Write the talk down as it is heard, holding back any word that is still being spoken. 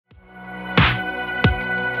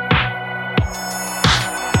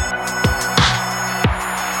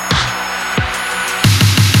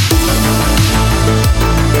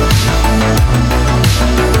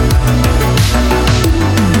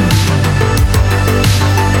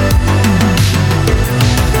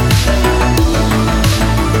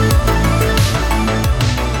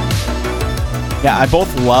Yeah, I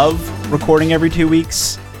both love recording every 2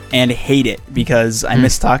 weeks and hate it because I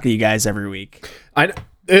miss talking to you guys every week.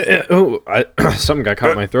 Something got caught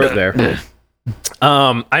in my throat there.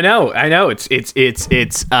 I know. It's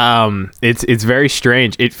very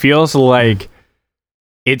strange. It feels like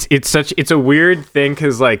it's a weird thing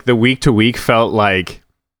because like the week to week felt like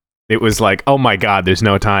it was like, oh my god, there's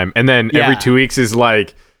no time, and then every 2 weeks is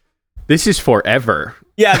like, this is forever.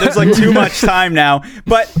 Yeah, there's like too much time now.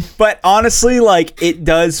 But honestly, like it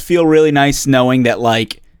does feel really nice knowing that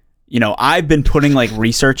like, you know, I've been putting like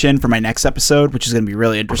research in for my next episode, which is going to be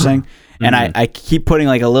really interesting. And I keep putting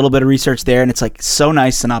like a little bit of research there, and it's like so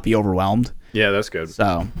nice to not be overwhelmed. Yeah, that's good.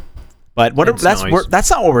 So, but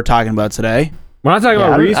that's not what we're talking about today. We're not talking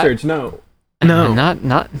about research. No. Who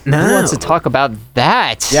wants to talk about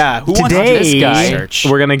that? Yeah, who wants to Today, do this research?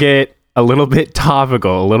 We're gonna get a little bit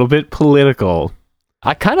topical, a little bit political.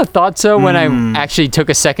 I kind of thought so when I actually took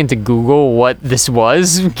a second to Google what this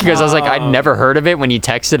was, because I was like, I'd never heard of it when you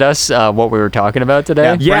texted us what we were talking about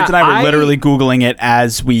today. Yeah, Brent and I were literally Googling it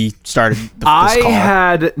as we started this call. I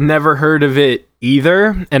had never heard of it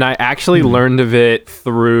either, and I actually learned of it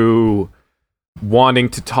through wanting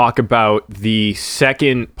to talk about the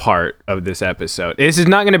second part of this episode. This is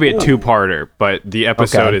not going to be a two-parter, but the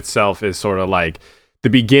episode itself is sort of like the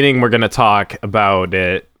beginning. We're going to talk about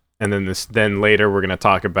it, and then later we're going to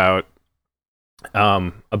talk about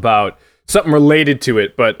something related to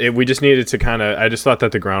it. But we just needed to I just thought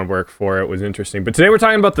that the groundwork for it was interesting. But today we're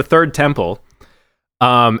talking about the third temple,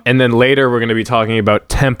 and then later we're going to be talking about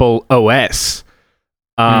Temple OS.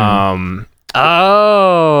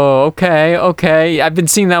 Oh, okay. I've been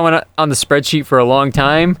seeing that one on the spreadsheet for a long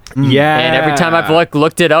time. Yeah. And every time I've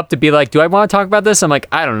looked it up to be like, do I want to talk about this? I'm like,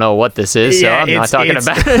 I don't know what this is, so I'm not talking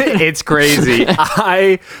about it. It's crazy.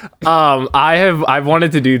 I've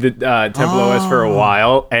wanted to do the Temple OS for a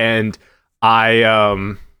while, and I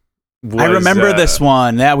remember this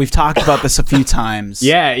one. Yeah, we've talked about this a few times.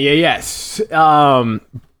 Yes.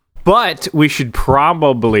 But we should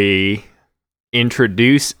probably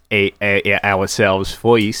introduce ourselves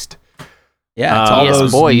first. Yeah, to all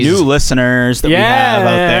those new listeners that we have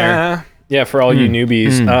out there. Yeah, for all you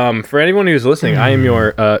newbies. For anyone who's listening, I am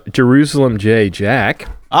your Jerusalem J. Jack.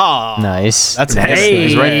 Oh, nice. That's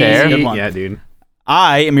He's right there. Good one. Yeah, dude.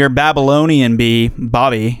 I am your Babylonian B,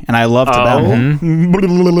 Bobby, and I love to babble.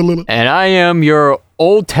 And I am your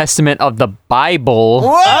Old Testament of the Bible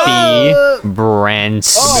B, Brent.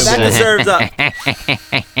 Oh, that deserves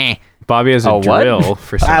a... Bobby has a drill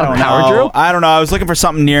for something. I don't know. Power drill? I don't know. I was looking for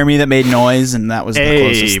something near me that made noise, and that was the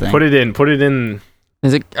closest thing. Put it in.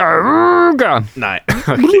 Is it? Go. Nah.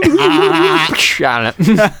 Shut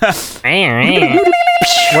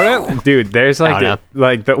What, dude, there's why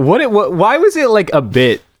was it like a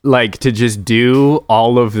bit like to just do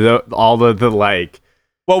all of the like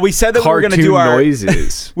well, we said that we were going to do our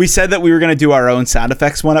noises. We said that we were going to do our own sound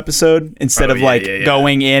effects one episode instead of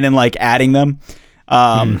going in and like adding them.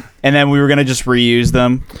 And then we were going to just reuse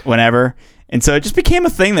them whenever. And so it just became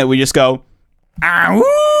a thing that we just go, no,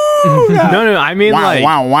 I mean wow, like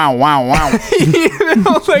wow. you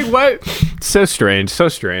know, like what? So strange.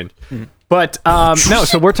 But no,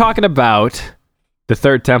 so we're talking about the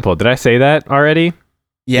third temple. Did I say that already?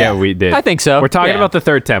 Yeah, we did. I think so. We're talking about the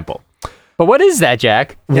third temple. But what is that,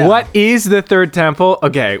 Jack? Yeah. What is the third temple?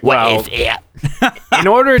 Okay, well, in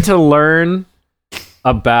order to learn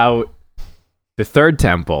about the third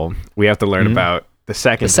temple, we have to learn about the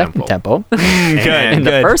second temple. And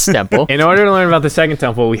the first temple. In order to learn about the second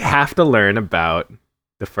temple, we have to learn about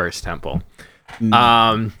the first temple.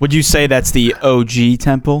 Would you say that's the OG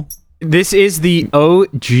temple? This is the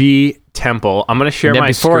OG temple. I'm going to share my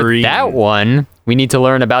before screen. That one, we need to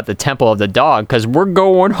learn about the temple of the dog because we're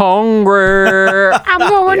going hungry. I'm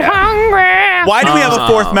going hungry. Why do we have a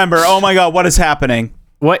fourth member? Oh my God, what is happening?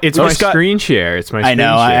 What? It's my screen share. It's my screen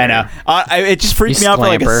share. I know. It just freaked me out for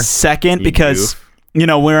like a second because, you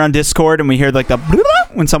know, we're on Discord and we hear like the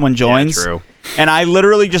when someone joins. Yeah, true. And I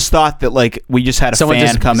literally just thought that like we just had a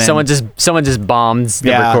fan come in. Someone just bombed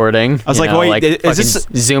the recording. I was like, wait, is this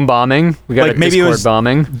Zoom bombing? We got like a maybe Discord it was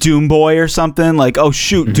bombing. Doom Boy or something? Like, oh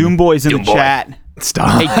shoot, Doom Boy's in the chat.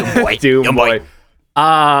 Stop. Hey, Doom Boy.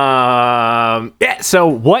 Yeah. So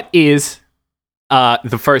what is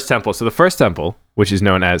the first temple? So the first temple, which is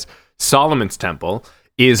known as Solomon's Temple,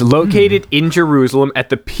 is located in Jerusalem at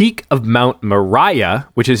the peak of Mount Moriah,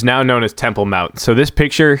 which is now known as Temple Mount. So this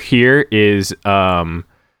picture here is modern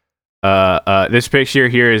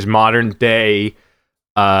day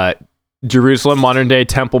Jerusalem, modern day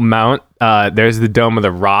Temple Mount. There's the Dome of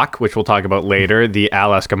the Rock, which we'll talk about later. The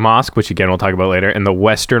Al-Aqsa Mosque, which again we'll talk about later, and the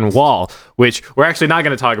Western Wall, which we're actually not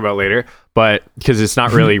going to talk about later, but because it's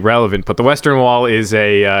not really relevant. But the Western Wall is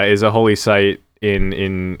a holy site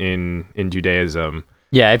in Judaism.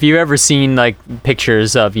 Yeah, if you've ever seen like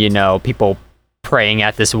pictures of, people praying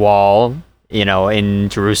at this wall, in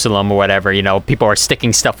Jerusalem or whatever, people are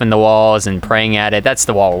sticking stuff in the walls and praying at it. That's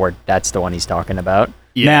the wall that's the one he's talking about.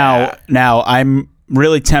 Yeah. Now I'm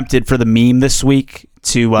really tempted for the meme this week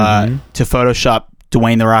to Photoshop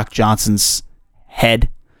Dwayne The Rock Johnson's head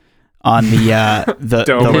on the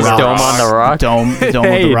Dome. His dome on the rock. Dome of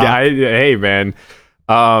the rock. Hey, man.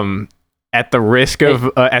 At the risk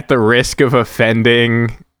of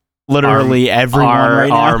offending Literally everyone right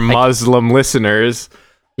now. Our Muslim listeners.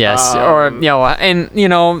 Yes, or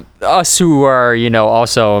and us who are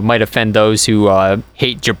also might offend those who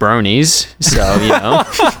hate jabronis. So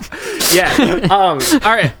Yeah. All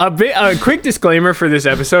right. A quick disclaimer for this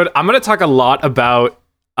episode. I'm going to talk a lot about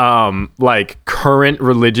like current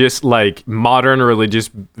religious, like modern religious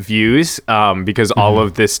views, because all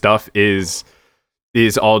of this stuff is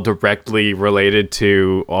all directly related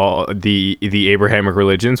to all the Abrahamic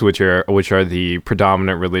religions, which are the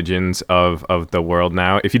predominant religions of the world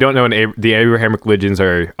now. If you don't know, the Abrahamic religions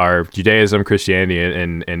are Judaism, Christianity,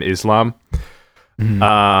 and Islam.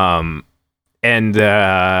 So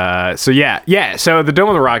the Dome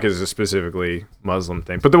of the Rock is a specifically Muslim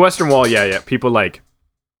thing, but the Western Wall, people like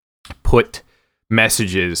put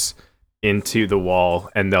messages into the wall,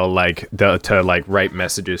 and they'll write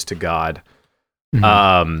messages to God.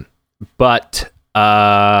 But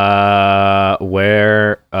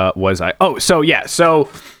where was I? Oh, so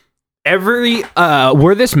every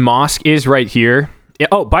where this mosque is right here. Yeah,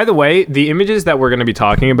 oh, by the way, the images that we're going to be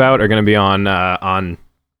talking about are going to be on the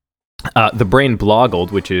Brain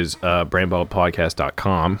Bloggled, which is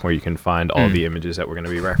brainblogpodcast.com, where you can find all the images that we're going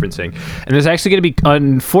to be referencing. And there's actually going to be,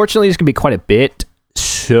 unfortunately, there's going to be quite a bit.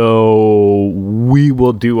 So we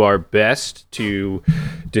will do our best to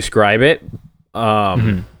describe it.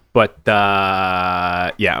 But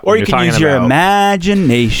yeah, or you can use your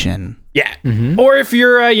imagination. Yeah, or if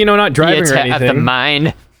you're not driving or anything. Of the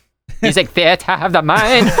mind. He's like theater of the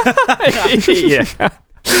mind. Yeah.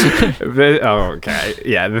 Okay.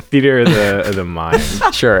 Yeah, the theater of the mind.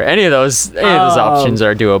 Sure, any of those options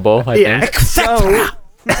are doable. I think.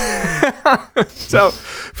 So,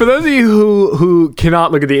 for those of you who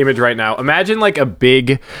cannot look at the image right now, imagine like a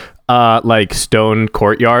big, like stone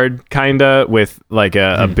courtyard, kinda, with like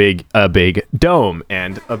a big dome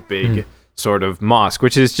and a big sort of mosque,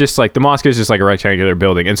 which is just like, the mosque is just like a rectangular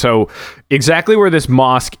building. And so, exactly where this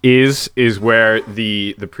mosque is where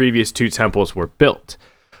the previous two temples were built.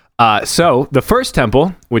 So the first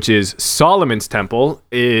temple, which is Solomon's Temple,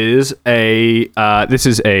 is obviously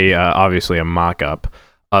a mock-up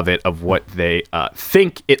of it, of what they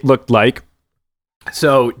think it looked like.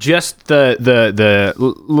 So just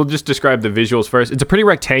we'll just describe the visuals first. It's a pretty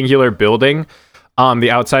rectangular building.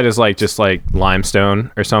 The outside is just like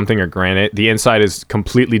limestone or something, or granite. The inside is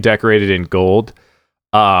completely decorated in gold.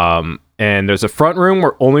 And there's a front room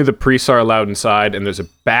where only the priests are allowed inside, and there's a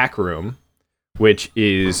back room, which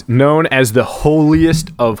is known as the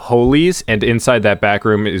holiest of holies, and inside that back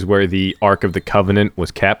room is where the Ark of the Covenant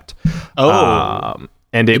was kept.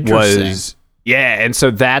 And it was, and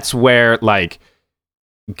so that's where like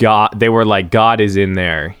God is in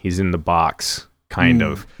there. He's in the box, kind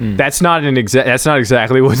of. That's not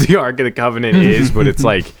exactly what the Ark of the Covenant is, but it's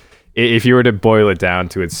like, if you were to boil it down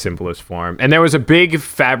to its simplest form. And there was a big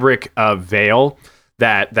fabric veil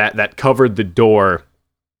that covered the door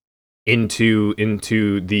into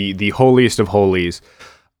the holiest of holies,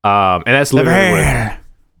 and that's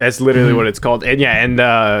literally what it's called. And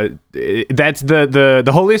that's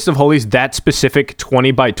the holiest of holies. That specific 20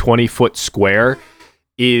 by 20 foot square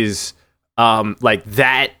is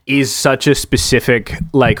that is such a specific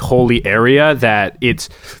like holy area that it's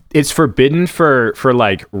forbidden for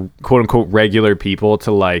like quote unquote regular people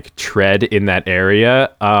to like tread in that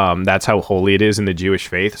area. That's how holy it is in the Jewish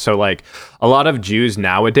faith. So like a lot of Jews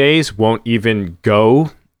nowadays won't even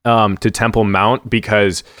go to Temple Mount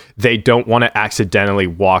because they don't want to accidentally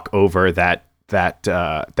walk over that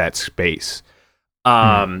space.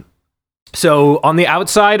 So on the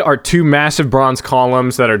outside are two massive bronze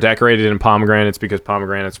columns that are decorated in pomegranates, because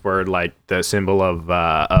pomegranates were like the symbol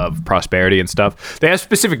of prosperity and stuff. They have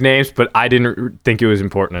specific names, but I didn't think it was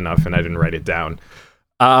important enough, and I didn't write it down.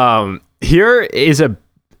 Here is to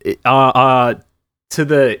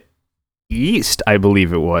the east, I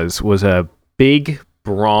believe it was a big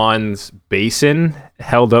bronze basin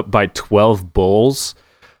held up by 12 bulls.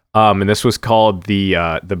 and this was called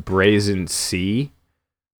the Brazen Sea.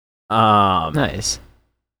 Nice.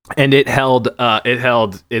 And it held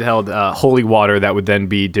holy water that would then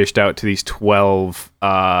be dished out to these 12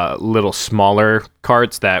 little smaller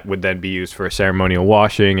carts that would then be used for ceremonial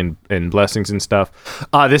washing and blessings and stuff.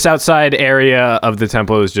 This outside area of the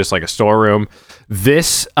temple is just like a storeroom.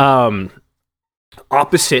 This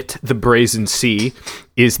opposite the Brazen Sea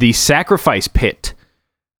is the sacrifice pit.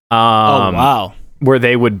 Oh wow. Where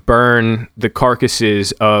they would burn the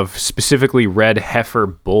carcasses of specifically red heifer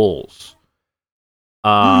bulls.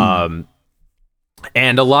 And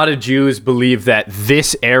a lot of Jews believe that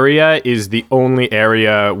this area is the only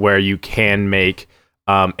area where you can make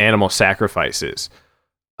animal sacrifices.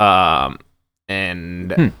 Hold on,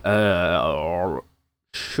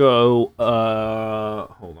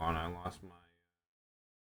 I lost my...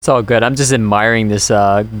 It's all good. I'm just admiring this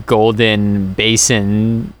golden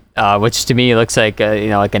basin, which to me looks like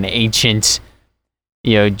like an ancient,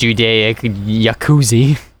 Judaic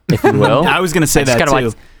jacuzzi, if you will. I was gonna say that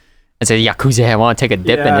too. It's a jacuzzi. I want to take a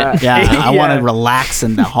dip in it. Yeah, I want to relax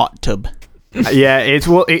in the hot tub. Yeah,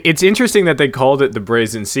 it's interesting that they called it the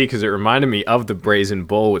Brazen Sea because it reminded me of the Brazen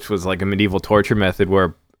Bull, which was like a medieval torture method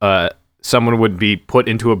where someone would be put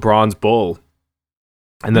into a bronze bull,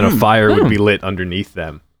 and then a fire would be lit underneath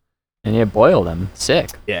them. And you boil them. Sick.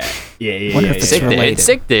 Yeah. Sick, dude.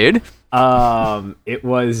 Sick, dude. It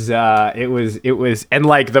was, and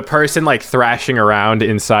like the person like thrashing around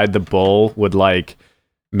inside the bull would like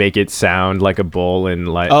make it sound like a bull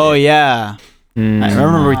and like. Oh yeah, I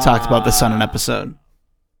remember we talked about this on an episode.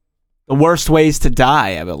 The worst ways to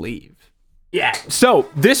die, I believe. Yeah. So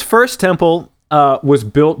this first temple was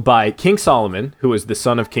built by King Solomon, who was the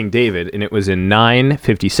son of King David, and it was in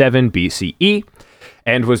 957 BCE.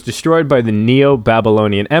 And was destroyed by the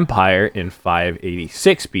Neo-Babylonian Empire in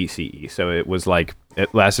 586 BCE. So it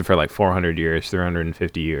lasted for like 400 years,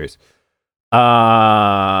 350 years.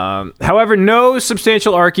 However, no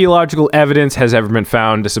substantial archaeological evidence has ever been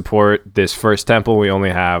found to support this first temple. We only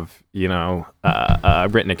have,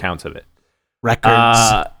 written accounts of it.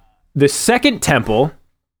 Records. The second temple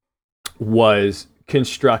was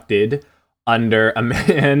constructed under a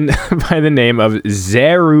man by the name of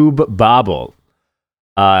Zerubbabel.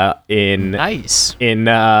 In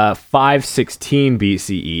 516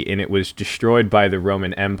 BCE, and it was destroyed by the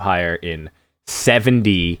Roman Empire in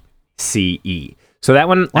 70 CE. So that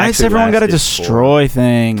one. Why has everyone got to destroy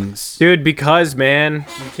things, dude? Because man,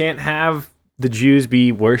 you can't have the Jews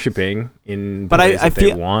be worshiping in the ways that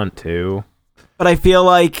they want to. But I feel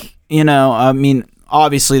like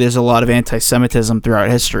obviously there's a lot of anti-Semitism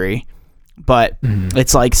throughout history, but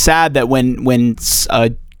it's like sad that when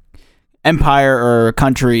empire or a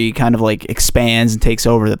country kind of like expands and takes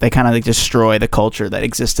over, that they kind of like destroy the culture that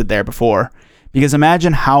existed there before. Because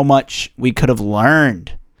imagine how much we could have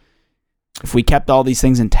learned if we kept all these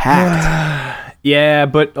things intact. Yeah,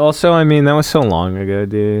 but also, that was so long ago,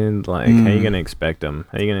 dude. Like, how are you gonna expect them?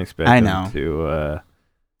 How are you gonna expect them to?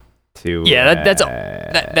 Yeah,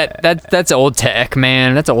 that's old tech,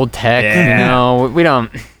 man. That's old tech. Yeah. We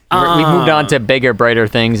don't. We moved on to bigger, brighter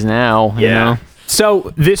things now. You know?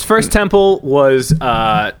 So this first temple was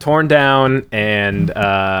torn down, and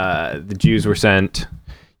the Jews were sent,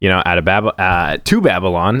 out of to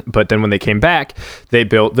Babylon. But then when they came back, they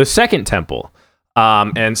built the second temple.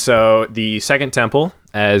 And so the second temple,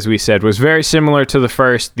 as we said, was very similar to the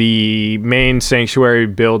first. The main sanctuary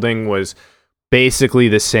building was basically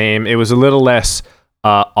the same. It was a little less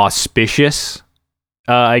auspicious,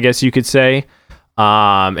 I guess you could say.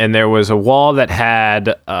 And there was a wall that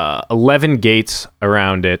had 11 gates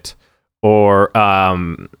around it, or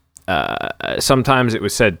sometimes it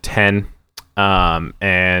was said 10,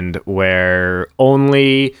 and where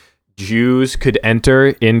only Jews could enter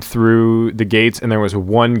in through the gates, and there was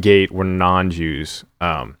one gate where non-Jews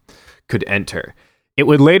could enter. It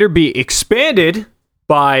would later be expanded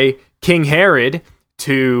by King Herod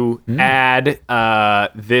to add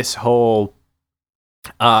this whole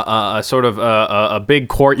sort of a big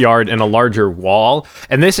courtyard and a larger wall.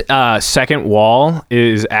 And this second wall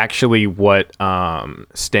is actually what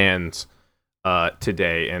stands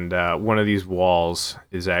today. And one of these walls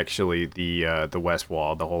is actually the west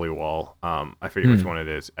wall, the Holy Wall. I forget which one it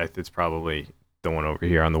is. It's probably the one over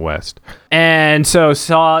here on the west. And so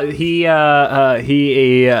he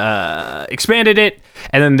expanded it,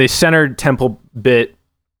 and then the center temple bit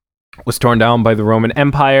was torn down by the Roman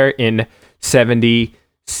Empire in 70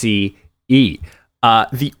 CE.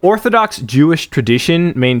 The Orthodox Jewish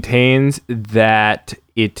tradition maintains that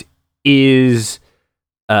it is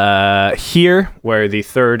here where the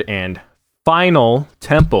third and final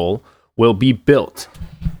temple will be built.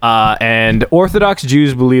 And Orthodox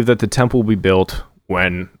Jews believe that the temple will be built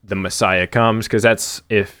when the Messiah comes, because that's,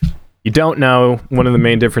 if you don't know, one of the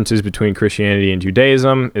main differences between Christianity and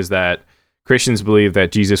Judaism is that Christians believe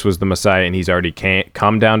that Jesus was the Messiah and he's already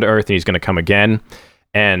come down to earth and he's going to come again.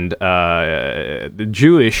 And the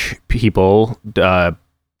Jewish people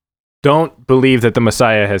don't believe that the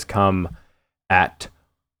Messiah has come at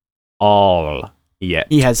all yet.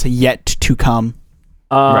 He has yet to come.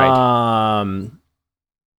 Right.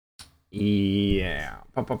 Yeah.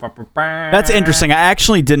 That's interesting. I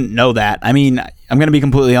actually didn't know that. I mean, I'm going to be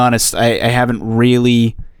completely honest. I haven't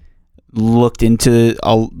really looked into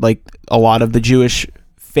a lot of the Jewish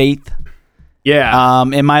faith. Yeah.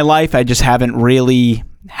 In my life, I just haven't really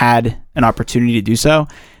had an opportunity to do so.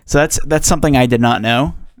 So that's something I did not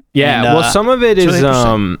know. Yeah. And, well, some of it is really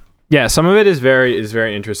some of it is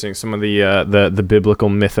very interesting. Some of the biblical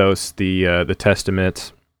mythos, the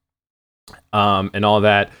Testament, and all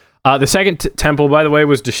that. The second temple, by the way,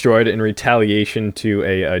 was destroyed in retaliation to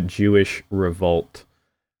a Jewish revolt,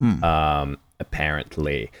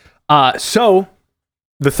 apparently. So,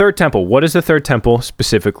 the third temple. What does the third temple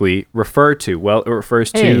specifically refer to? Well, it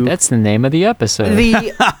refers to... that's the name of the episode.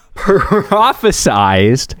 The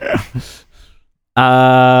prophesized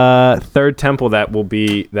third temple that will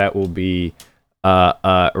be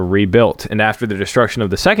rebuilt. And after the destruction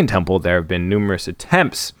of the second temple, there have been numerous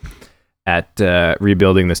attempts at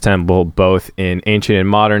rebuilding this temple, both in ancient and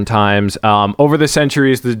modern times. Over the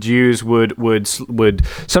centuries, the Jews would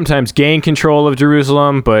sometimes gain control of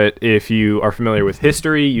Jerusalem, but if you are familiar with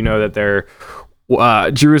history, you know that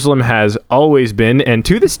Jerusalem has always been, and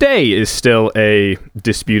to this day is still, a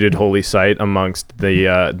disputed holy site amongst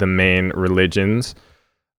the main religions.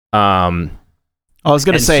 I was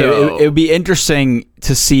going to say, it would be interesting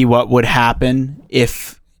to see what would happen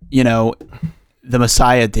if, the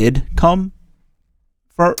Messiah did come.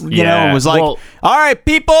 It was like, all right,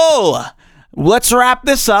 people, let's wrap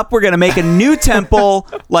this up. We're going to make a new temple.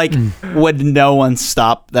 Like, would no one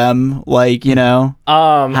stop them? Like, how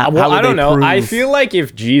I don't know. prove? I feel like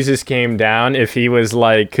if Jesus came down, if he was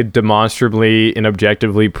could demonstrably and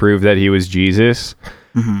objectively prove that he was Jesus,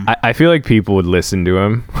 I feel like people would listen to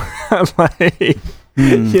him. How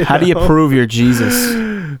do you prove you're Jesus?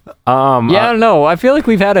 I don't know. I feel like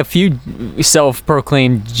we've had a few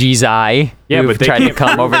self-proclaimed Jesus who've tried to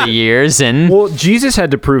come over the years, and well, Jesus had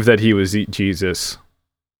to prove that he was Jesus,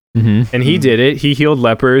 and he did it. He healed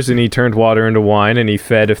lepers, and he turned water into wine, and he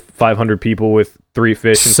fed 500 people with 3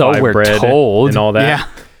 fish and 5 bread, and all that.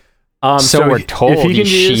 Yeah. So we're told, if he can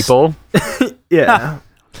sheeple. Yeah,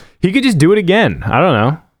 he could just do it again. I don't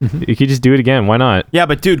know. He could just do it again. Why not? Yeah,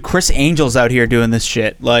 but dude, Chris Angel's out here doing this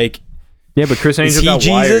shit. Yeah, but Chris Angel got Jesus?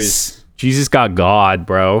 wires. Jesus got God,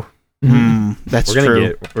 bro. That's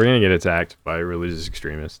true. We're gonna get attacked by religious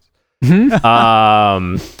extremists. Anyway,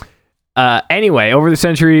 over the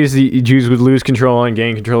centuries, the Jews would lose control and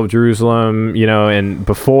gain control of Jerusalem. And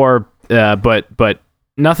before, but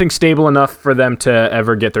nothing stable enough for them to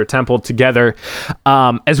ever get their temple together,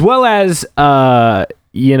 as well as some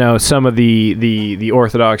of the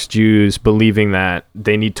Orthodox Jews believing that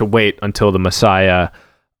they need to wait until the Messiah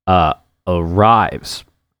arrives.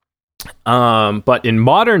 But in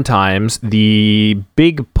modern times, the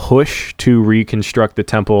big push to reconstruct the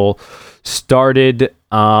temple started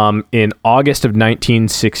in August of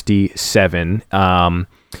 1967.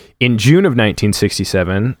 In June of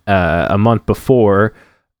 1967, a month before,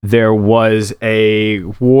 there was a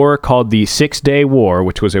war called the 6-Day War,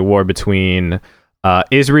 which was a war between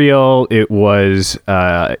Israel. It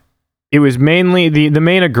was mainly the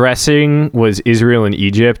main aggressing was Israel and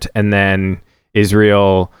Egypt, and then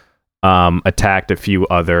Israel attacked a few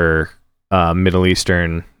other Middle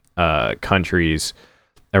Eastern countries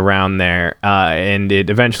around there, and it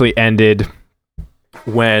eventually ended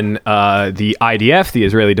when the IDF, the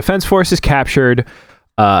Israeli Defense Forces, captured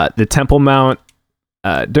the Temple Mount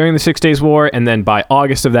during the 6 Days War, and then by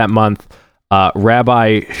August of that month,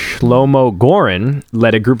 Rabbi Shlomo Goren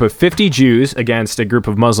led a group of 50 Jews against a group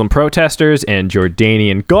of Muslim protesters and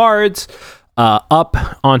Jordanian guards up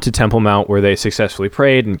onto Temple Mount, where they successfully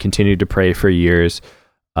prayed and continued to pray for years,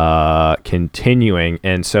 continuing.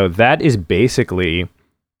 And so that is basically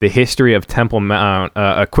the history of Temple Mount,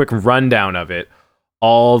 a quick rundown of it,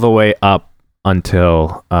 all the way up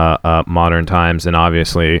until modern times. And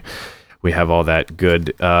obviously, we have all that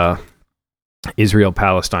good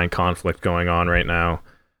Israel-Palestine conflict going on right now.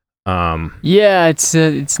 Yeah,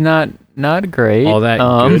 it's not great. All that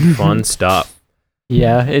good fun stuff.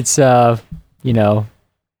 Yeah, it's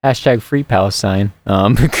hashtag free Palestine.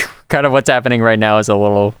 Kind of what's happening right now is a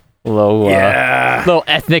little little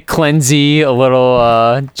ethnic cleansey, a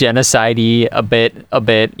little genocide-y, a bit.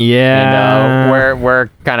 Yeah. And we're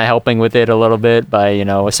kind of helping with it a little bit by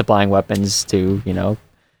supplying weapons to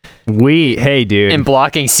Hey, dude. and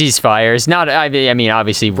blocking ceasefires. Not, I mean,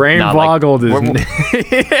 obviously, Brain not boggled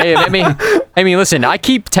Hey, I mean, listen. I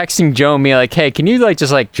keep texting Joe and be like, "Hey, can you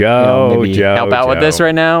Joe, maybe help out with this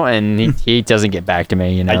right now?" And he doesn't get back to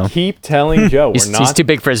me. I keep telling Joe he's too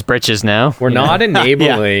big for his britches now. We're not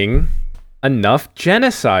enabling enough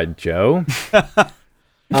genocide, Joe.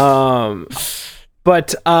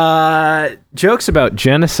 But jokes about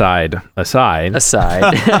genocide aside.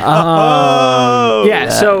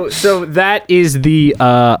 So that is the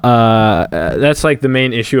that's like the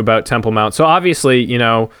main issue about Temple Mount. So obviously,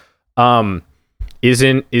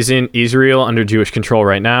 isn't Israel under Jewish control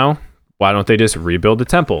right now? Why don't they just rebuild the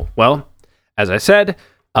temple? Well, as I said,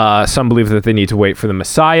 some believe that they need to wait for the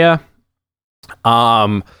Messiah.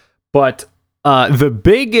 But the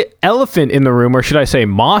big elephant in the room, or should I say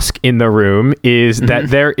mosque in the room, is that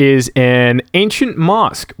there is an ancient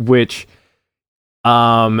mosque which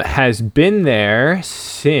has been there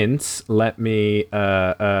since, let me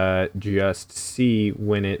just see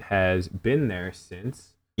when it has been there since.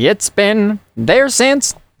 It's been there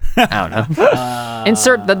since, I don't know.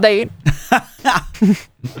 Insert the date.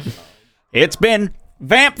 It's been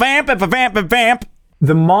vamp.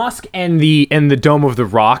 The mosque and the Dome of the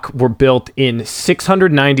Rock were built in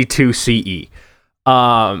 692 CE.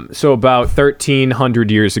 So about 1300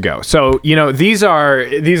 years ago. So, these are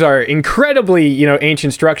incredibly,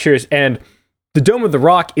 ancient structures, and the Dome of the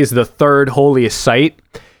Rock is the third holiest site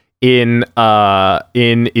in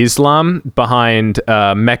Islam, behind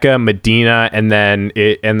Mecca, Medina, and then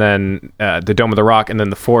the Dome of the Rock, and then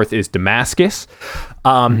the fourth is Damascus.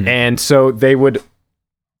 And so they would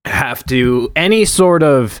have to, any sort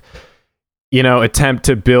of attempt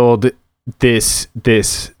to build this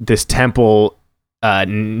temple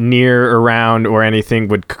near, around, or anything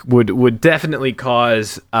would definitely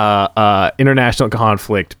cause international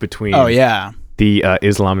conflict between the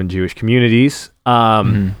Islam and Jewish communities.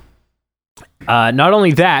 Not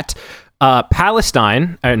only that,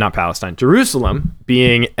 Jerusalem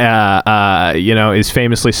being is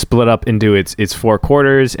famously split up into its four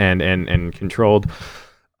quarters and controlled.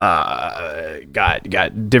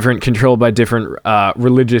 Got different control by different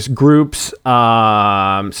religious groups.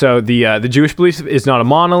 So the Jewish belief is not a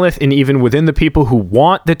monolith, and even within the people who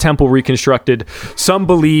want the temple reconstructed, some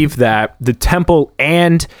believe that the temple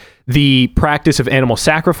and the practice of animal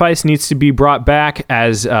sacrifice needs to be brought back,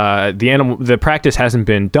 as the practice hasn't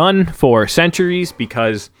been done for centuries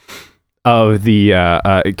because of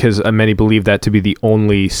because many believe that to be the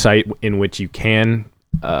only site in which you can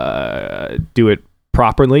do it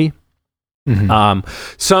properly.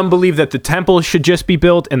 Some believe that the temple should just be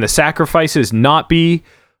built and the sacrifices not be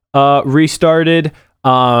restarted.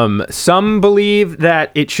 Some believe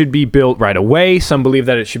that it should be built right away. Some believe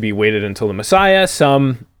that it should be waited until the Messiah.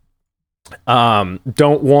 Some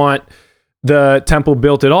don't want the temple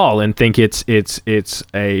built at all and think it's a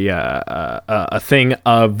thing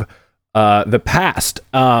of the past.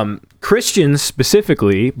 Christians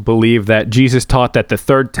specifically believe that Jesus taught that the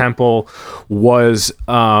third temple was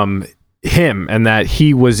him, and that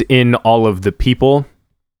he was in all of the people.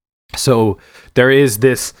 So there is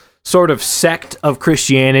this sort of sect of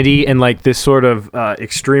Christianity and like this sort of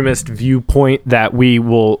extremist viewpoint that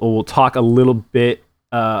we'll talk a little bit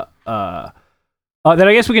that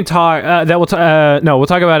I guess we can talk we'll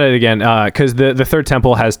talk about it again because the third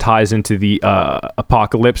temple has ties into the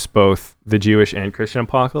apocalypse, both the Jewish and Christian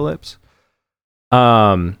apocalypse.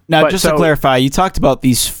 Now, just to clarify, you talked about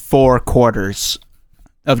these four quarters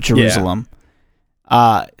of Jerusalem.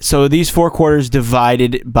 So these four quarters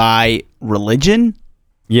divided by religion?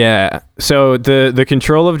 Yeah. So the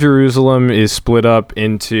control of Jerusalem is split up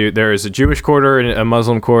into, there is a Jewish quarter, a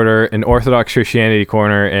Muslim quarter, an Orthodox Christianity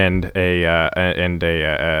corner, and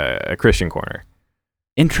a Christian corner.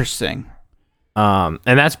 Interesting. And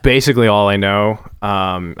that's basically all I know.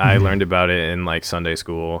 I learned about it in like Sunday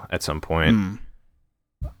school at some point.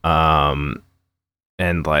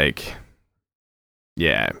 And like,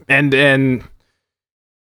 yeah, and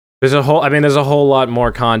there's a whole lot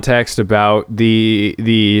more context about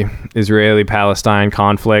the Israeli-Palestine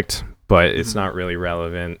conflict, but it's not really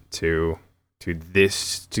relevant to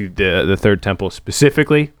the third temple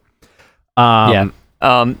specifically.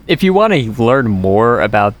 If you want to learn more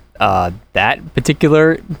about that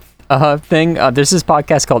particular thing, there's this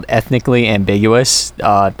podcast called Ethnically Ambiguous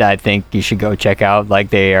that I think you should go check out. Like,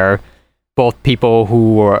 they are both people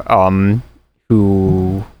who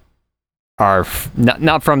are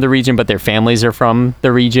not from the region, but their families are from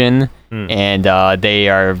the region, and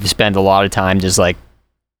they spend a lot of time just like,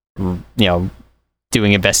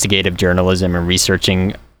 doing investigative journalism and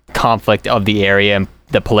researching conflict of the area and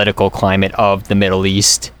the political climate of the Middle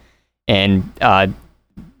East, and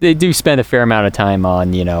they do spend a fair amount of time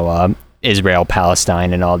on Israel,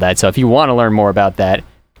 Palestine, and all that. So if you want to learn more about that,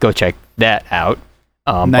 go check that out.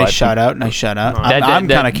 Nice shout out. I'm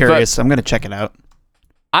kind of curious. I'm gonna check it out.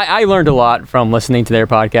 I learned a lot from listening to their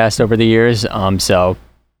podcast over the years.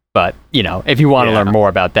 But if you want to learn more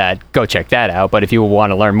about that, go check that out. But if you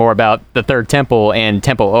want to learn more about the Third Temple and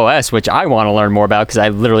Temple OS, which I want to learn more about because I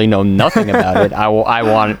literally know nothing about it, I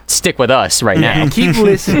want to stick with us right now. Keep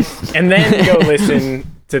listening, and then go listen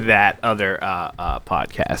to that other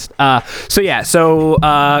podcast.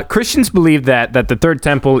 So Christians believe that the Third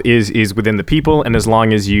Temple is within the people, and as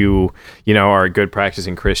long as you are a good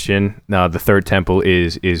practicing Christian, the Third Temple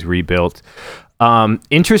is rebuilt.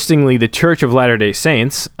 Interestingly, the Church of Latter-day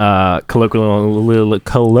Saints, colloquially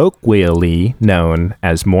known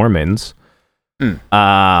as Mormons,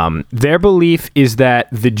 their belief is that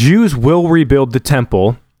the Jews will rebuild the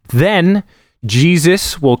temple, then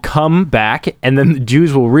Jesus will come back, and then the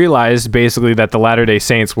Jews will realize basically that the Latter-day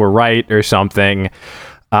Saints were right or something.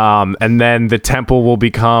 And then the temple will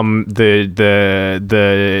become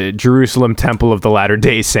the Jerusalem Temple of the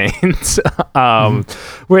Latter-day Saints,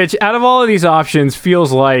 which out of all of these options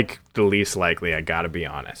feels like the least likely. I gotta be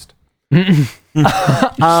honest.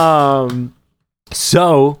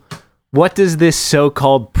 So, what does this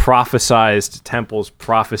so-called prophesized temple's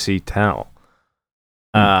prophecy tell?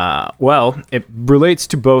 Well, it relates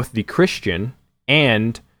to both the Christian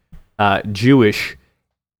and Jewish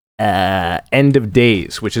end of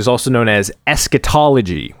days, which is also known as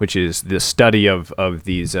eschatology, which is the study of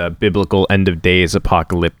these biblical end of days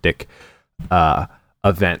apocalyptic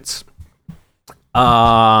events.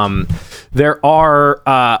 There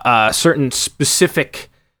are certain specific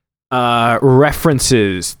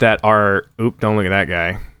references that are. Don't look at that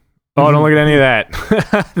guy. Oh, don't look at any of that.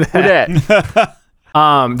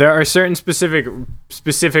 There are certain specific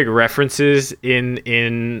references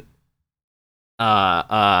in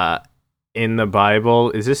the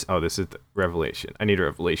Bible. Is this? Oh, this is the Revelation. I need a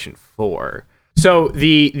Revelation 4. So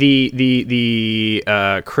the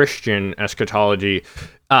Christian eschatology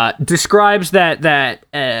describes that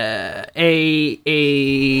a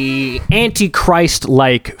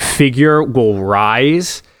antichrist-like figure will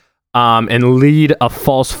rise and lead a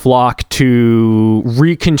false flock to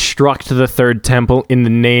reconstruct the Third Temple in the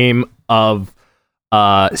name of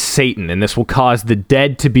Satan, and this will cause the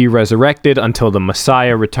dead to be resurrected until the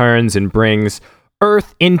Messiah returns and brings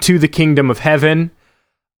earth into the kingdom of heaven.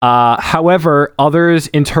 However, others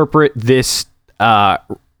interpret this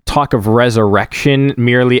talk of resurrection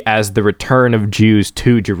merely as the return of Jews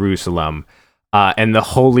to Jerusalem, and the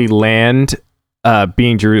Holy Land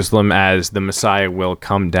being Jerusalem, as the Messiah will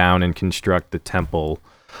come down and construct the temple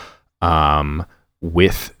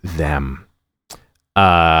with them.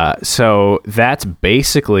 So that's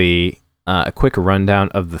basically a quick rundown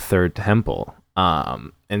of the Third Temple.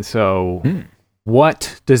 And so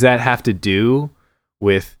what does that have to do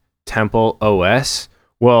with Temple OS?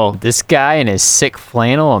 Well, this guy in his sick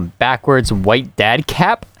flannel and backwards white dad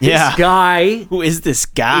cap? This guy... Who is this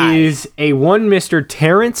guy? Is a one Mr.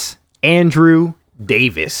 Terrence Andrew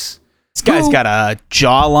Davis. This guy's got a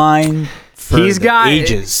jawline for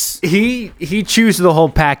ages. He chews the whole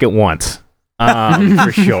pack at once.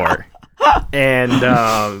 For sure.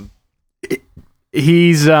 And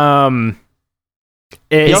he's he also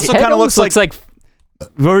kind of looks like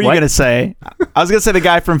what were you gonna say? I was gonna say the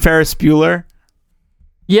guy from Ferris Bueller.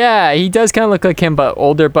 Yeah, he does kind of look like him, but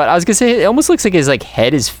older. But I was gonna say it almost looks like his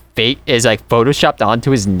head is photoshopped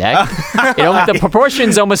onto his neck. The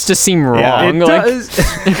proportions almost just seem wrong. Yeah, it does.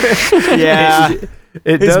 Yeah,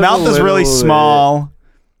 his mouth is really small.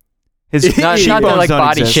 Not to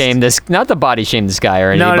body shame this guy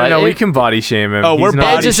or anything. No, we can body shame him. Oh, we're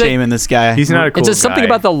body shaming this guy. He's not a cool It's just something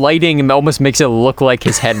about the lighting almost makes it look like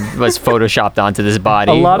his head was photoshopped onto this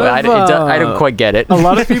body. I don't quite get it. A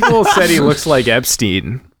lot of people said he looks like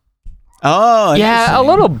Epstein. Oh, yeah, a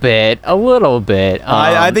little bit.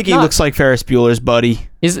 I think he looks like Ferris Bueller's buddy.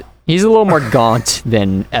 He's a little more gaunt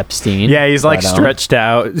than Epstein. Yeah, he's like stretched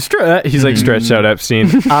out. He's like stretched out Epstein.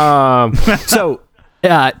 So.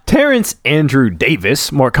 Terrence Andrew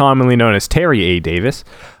Davis, more commonly known as Terry A. Davis,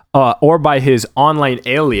 or by his online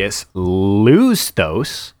alias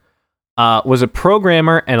Lustos, was a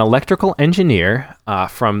programmer and electrical engineer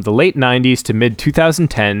from the late 90s to mid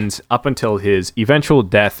 2010s up until his eventual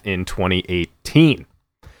death in 2018.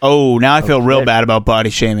 Oh, now I feel real bad about body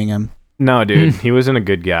shaming him. No, dude, he wasn't a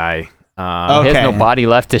good guy. He has no body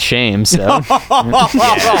left to shame, so.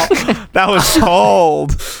 That was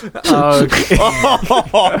cold. Okay.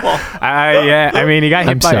 Yeah, I mean, he got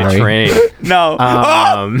hit by a train. No.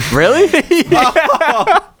 Really?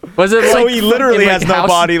 Was it So like he literally fucking, has no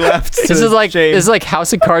body left. This is like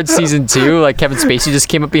House of Cards season 2. Like Kevin Spacey just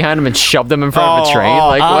came up behind him and shoved him in front of a train.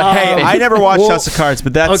 Like what? Hey, I never watched House of Cards,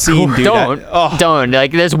 but that scene, dude. Don't.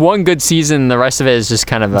 Like, there's one good season. The rest of it is just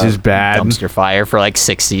kind of just bad dumpster fire for like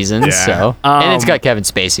 6 seasons. Yeah. So, and it's got Kevin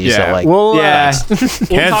Spacey. So like, we'll talk about the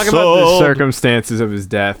Canceled. circumstances of his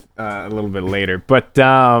death a little bit later. But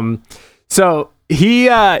so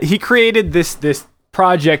he created this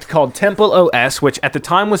project called Temple OS, which at the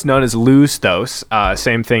time was known as Lustos,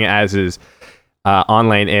 same thing as his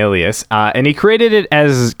online alias, and he created it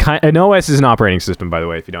as an OS is an operating system, by the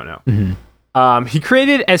way, if you don't know. Mm-hmm. He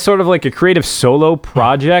created it as sort of like a creative solo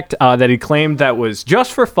project that he claimed that was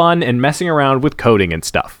just for fun and messing around with coding and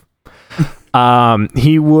stuff.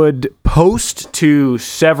 He would post to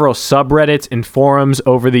several subreddits and forums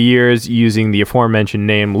over the years using the aforementioned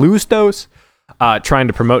name Lustos, trying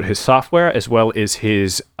to promote his software as well as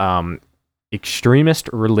his extremist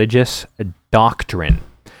religious doctrine.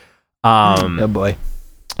 oh boy.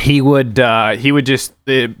 He would just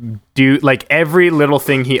do like every little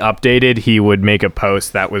thing he updated. He would make a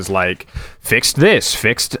post that was like, fixed this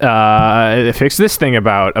thing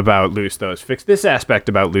about Lustos, fixed this aspect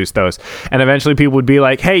about Lustos, and eventually people would be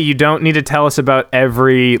like, hey, you don't need to tell us about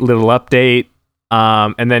every little update.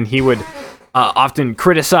 And then he would often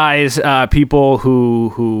criticize people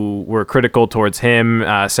who were critical towards him,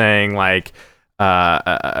 saying like,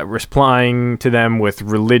 replying to them with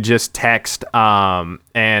religious text,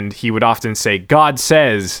 and he would often say God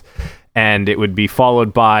says, and it would be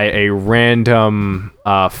followed by a random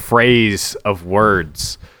phrase of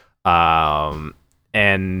words, and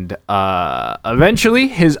eventually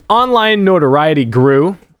his online notoriety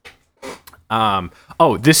grew.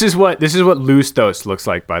 This is what Lustos looks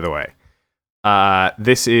like, by the way.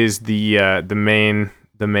 This is the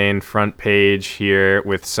main front page here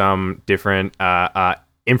with some different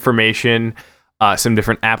information, some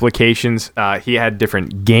different applications. He had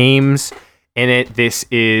different games in it. This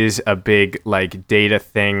is a big like data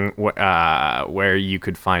thing where you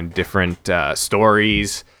could find different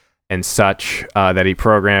stories and such that he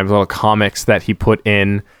programmed, little comics that he put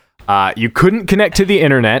in. You couldn't connect to the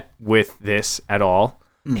internet with this at all.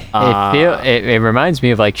 It reminds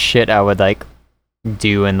me of like shit I would like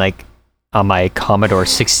do in like on my Commodore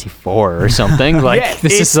 64 or something. Like yeah,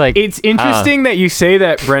 this is like, it's interesting that you say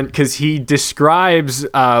that, Brent, because he describes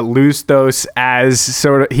Lustos as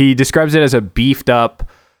he describes it as a beefed up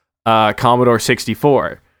Commodore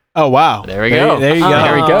 64. Oh wow! There we go. There you go.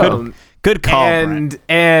 There we go. Good call.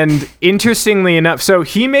 And interestingly enough, so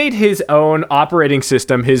he made his own operating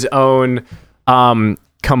system, his own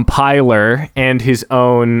compiler, and his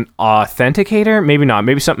own authenticator. Maybe not.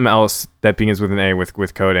 Maybe something else that begins with an A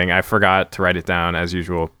with coding. I forgot to write it down as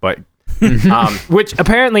usual, but which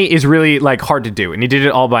apparently is really like hard to do, and he did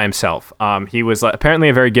it all by himself. He was apparently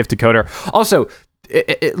a very gifted coder. Also,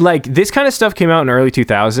 like this kind of stuff came out in early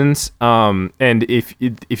 2000s. And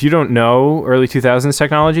if you don't know early 2000s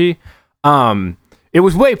technology, it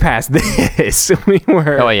was way past this. We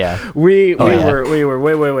were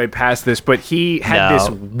way past this, but he had this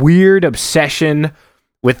weird obsession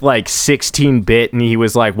with like 16-bit, and he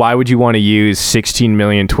was like, why would you want to use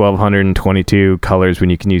 16,122 colors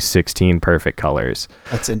when you can use 16 perfect colors?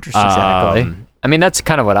 That's interesting. Exactly. I mean, that's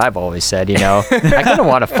kind of what I've always said, you know. I kind of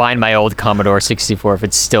want to find my old Commodore 64 if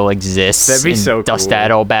it still exists. That'd be so cool. Dust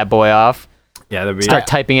that old bad boy off. Yeah, that'd be Start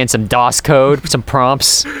typing in some DOS code, some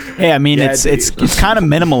prompts. Yeah, I mean it's kind of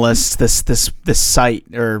minimalist. This site,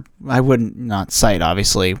 or I wouldn't not site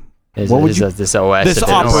obviously. This OS? This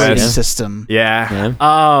operating system. Yeah.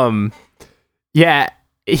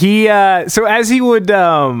 He so as he would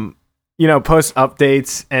post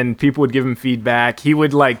updates and people would give him feedback, he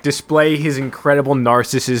would like display his incredible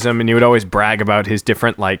narcissism, and he would always brag about his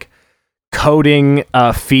different like coding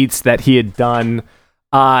feats that he had done.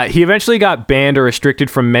 He eventually got banned or restricted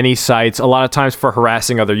from many sites, a lot of times for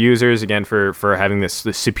harassing other users, again, for having this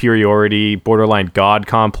superiority, borderline god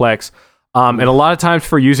complex, and a lot of times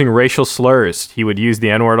for using racial slurs. He would use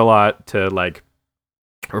the N-word a lot to like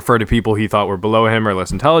refer to people he thought were below him or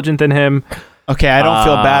less intelligent than him. Okay, I don't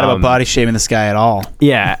feel bad about body shaming this guy at all.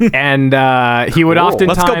 Yeah, and he would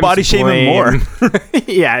oftentimes let's go body shame him more.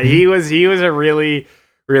 Yeah, he was a really,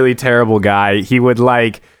 really terrible guy. He would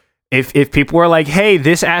like, if people were like, hey,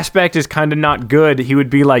 this aspect is kind of not good, he would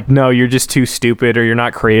be like, no, you're just too stupid, or you're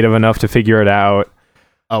not creative enough to figure it out.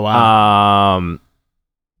 Oh wow.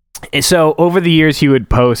 So over the years, he would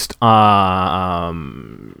post more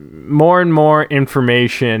and more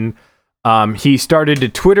information. He started a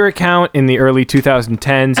Twitter account in the early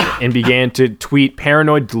 2010s and began to tweet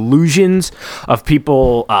paranoid delusions of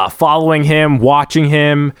people following him, watching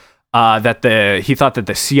him. He thought that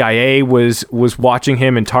the CIA was watching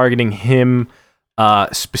him and targeting him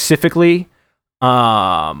specifically.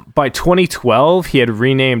 By 2012, he had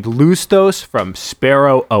renamed Lustos from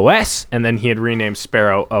Sparrow OS, and then he had renamed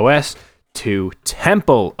Sparrow OS to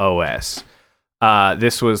Temple OS.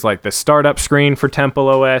 This was like the startup screen for Temple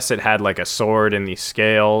OS. It had like a sword and these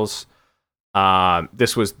scales.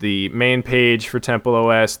 This was the main page for Temple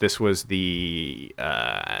OS. This was the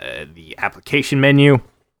application menu.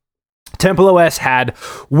 Temple OS had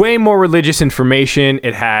way more religious information.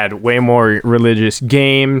 It had way more religious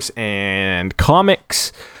games and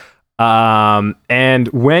comics. And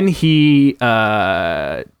when he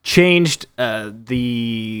changed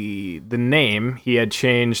the name, he had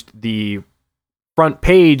changed the front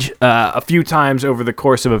page a few times over the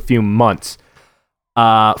course of a few months.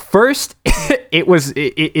 First,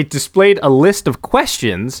 it displayed a list of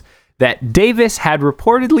questions that Davis had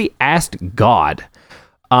reportedly asked God.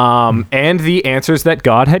 And the answers that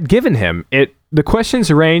God had given him. The questions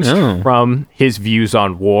ranged from his views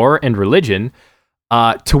on war and religion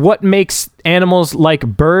to what makes animals like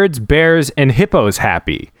birds, bears, and hippos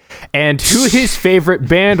happy, and who his favorite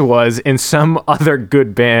band was in some other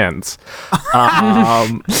good bands.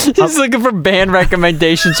 He's looking for band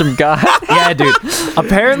recommendations from God. Yeah, dude.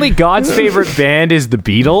 Apparently, God's favorite band is the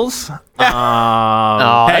Beatles.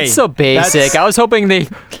 That's so basic. I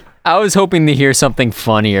was hoping to hear something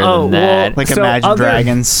funnier than that. Like Imagine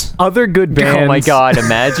Dragons. Other good bands. Oh my God,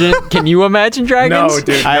 imagine. Can you imagine Dragons? No,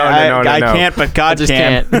 dude. No. I can't, but God just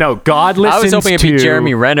can. can't. No, God listens to... I was hoping it'd be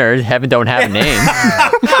Jeremy Renner. Heaven don't have a name.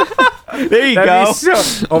 There you go.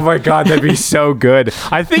 Oh my God, that'd be so good.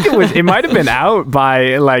 I think it might have been out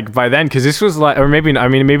by then, because this was like, or maybe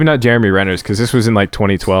not Jeremy Renner's, because this was in like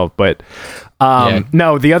 2012. But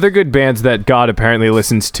no, the other good bands that God apparently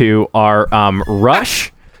listens to are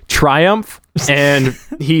Rush, Triumph, and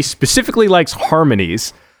he specifically likes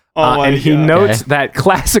harmonies. And he notes that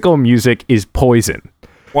classical music is poison.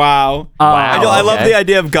 Wow. I love the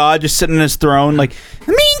idea of God just sitting in his throne, like,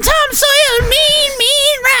 mean Tom Sawyer, mean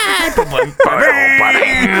ride.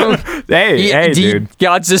 hey, dude.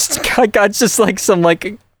 God's just like some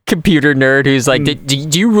like computer nerd who's like,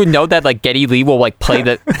 do you know that like Geddy Lee will like play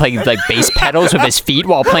like bass pedals with his feet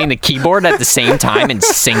while playing the keyboard at the same time and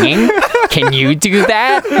singing? Can you do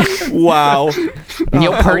that? Wow.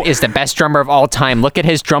 Neil Peart is the best drummer of all time. Look at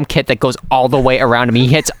his drum kit that goes all the way around him. He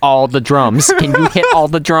hits all the drums. Can you hit all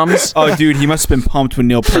the drums? Oh, dude, he must have been pumped when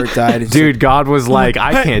Neil Peart died. Dude, God was like,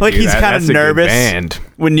 I can't like do he's that. kind of nervous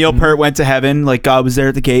when Neil Peart went to heaven. Like God was there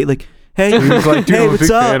at the gate. Like, hey, he was like, dude,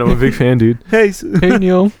 hey, I'm a big fan, dude. Hey,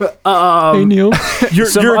 Neil. Hey, Neil. You're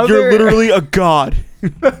literally a god.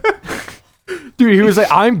 Dude, he was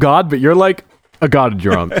like, I'm God, but you're like a god of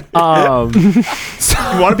drums. You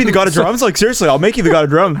want to be the god of drums? Like, seriously, I'll make you the god of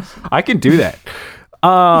drums. I can do that.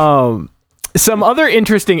 Some other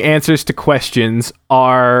interesting answers to questions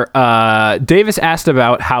are Davis asked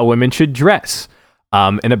about how women should dress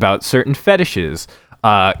and about certain fetishes.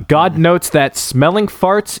 God notes that smelling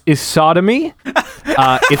farts is sodomy.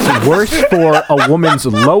 It's worse for a woman's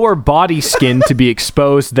lower body skin to be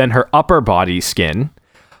exposed than her upper body skin.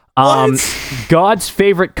 God's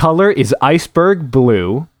favorite color is iceberg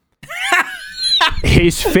blue.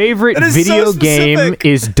 His favorite video game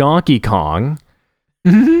is Donkey Kong.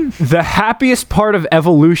 The happiest part of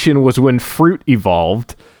evolution was when fruit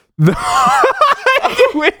evolved. The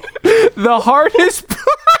hardest part...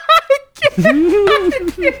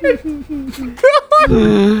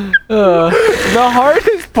 The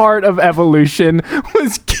hardest part of evolution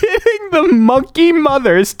was getting the monkey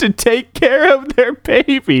mothers to take care of their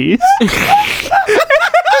babies.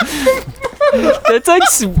 It's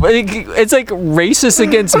like racist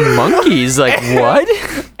against monkeys. Like what?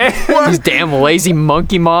 These damn lazy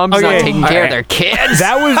monkey moms not taking care of their kids.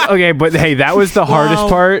 That was okay, but hey, that was the hardest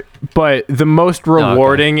part. But the most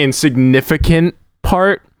rewarding and significant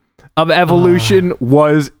part of evolution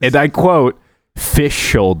was, and I quote, fish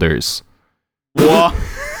shoulders. What?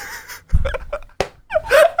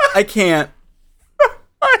 I can't.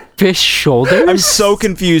 Fish shoulders? I'm so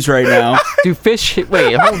confused right now. Do fish...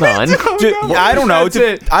 Wait, hold on. Dude, I don't know.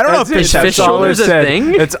 I don't know if fish have Fish shoulders a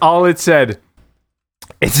thing? That's all it said.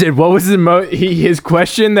 It said, what was the his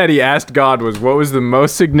question that he asked God was, what was the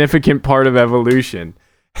most significant part of evolution?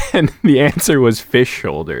 And the answer was fish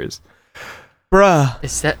shoulders. Bruh.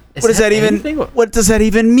 What does that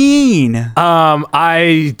even mean?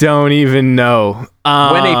 I don't even know.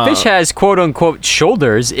 When a fish has quote unquote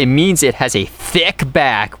shoulders, it means it has a thick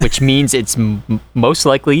back, which means it's most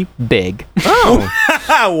likely big.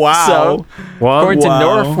 Oh, wow. So, according to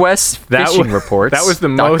Northwest Fishing Reports, that was the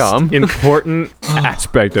most important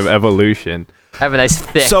aspect of evolution. Have a nice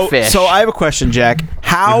thick fish. So I have a question, Jack.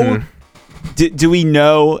 How do we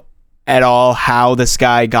know at all how this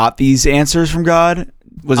guy got these answers from God?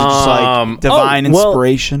 Was it just like divine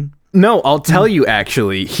inspiration? No, I'll tell you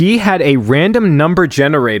actually. He had a random number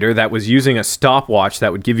generator that was using a stopwatch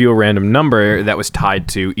that would give you a random number that was tied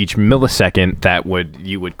to each millisecond that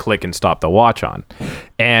you would click and stop the watch on.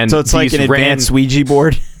 And so it's like an advanced Ouija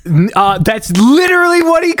board? That's literally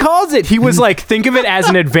what he calls it. He was like, think of it as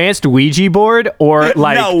an advanced Ouija board, or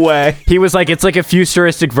like, no way. He was like, it's like a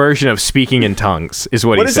futuristic version of speaking in tongues, is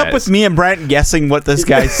what he says. What is up with me and Brent guessing what this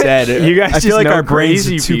guy said? You guys, I feel like our brains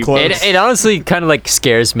crazy are too people. close. It honestly kind of like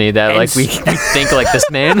scares me that like we think like this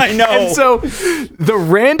man. I know. And so the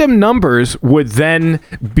random numbers would then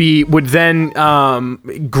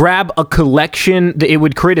grab a collection. It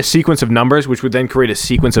would create a sequence of numbers, which would then create a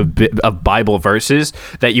sequence of Bible verses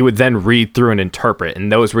that you would then read through and interpret, and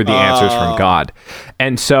those were the answers from God.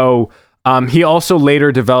 And so he also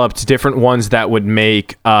later developed different ones that would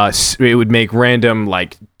make random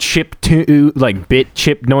like bit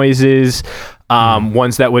chip noises,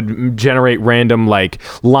 ones that would generate random like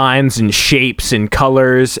lines and shapes and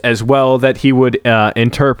colors as well that he would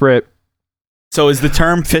interpret. So is the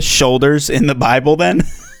term fish shoulders in the Bible then?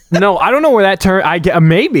 No, I don't know where that term.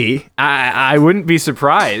 Maybe I wouldn't be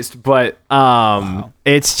surprised, but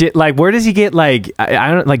it's just like, where does he get like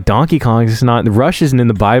I don't like Donkey Kong? Is not Rush isn't in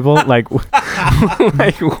the Bible. Like,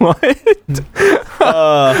 like what?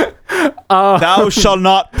 Thou shalt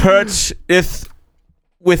not perch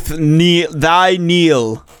with thy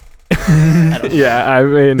kneel. Yeah, I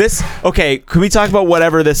mean this. Okay, can we talk about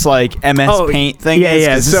whatever this like MS Paint thing is?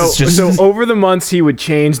 Yeah. So over the months, he would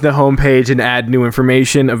change the homepage and add new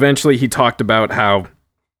information. Eventually, he talked about how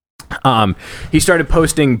he started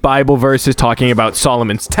posting Bible verses talking about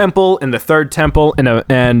Solomon's temple and the third temple,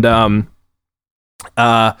 and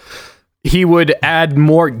he would add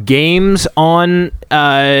more games on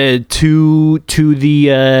to the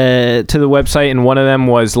website, and one of them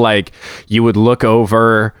was like you would look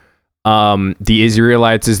over the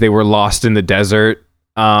Israelites as they were lost in the desert,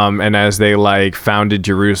 and as they like founded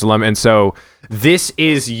Jerusalem. And so this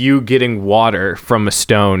is you getting water from a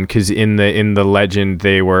stone, because in the legend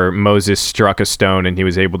Moses struck a stone and he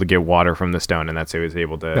was able to get water from the stone, and that's how he was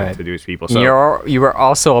able to do his people. So you were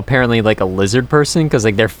also apparently like a lizard person, because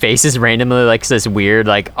like their face is randomly like this weird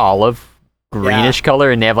like olive greenish color,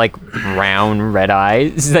 and they have like round red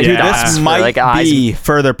eyes. Like, this might be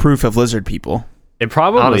further proof of lizard people. It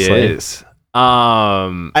probably is.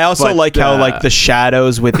 I also like how like the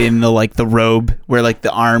shadows within the like the robe, where like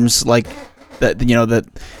the arms like the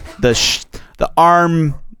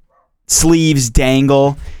arm sleeves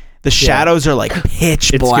dangle. The shadows are like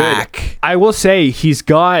pitch black. Good. I will say he's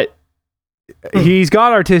got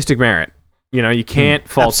artistic merit. You know, you can't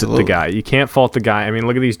fault the guy. You can't fault the guy. I mean,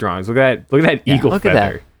 look at these drawings. Look at that eagle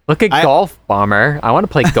feather. Look at Golf Bomber. I want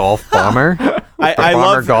to play Golf Bomber. I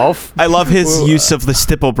love golf. I love his use of the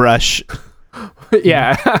stipple brush.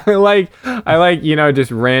 Yeah, I like just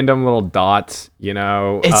random little dots.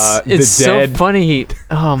 It's so funny.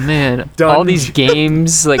 Oh man, all these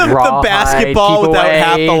games like the basketball without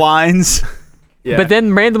half the lines. Yeah. But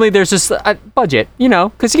then randomly there's just a budget,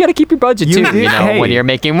 because you got to keep your budget too, when you're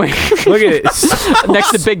making. Look at it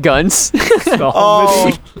next to big guns.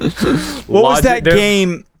 What was that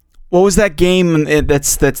game? What was that game?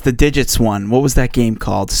 That's the digits one. What was that game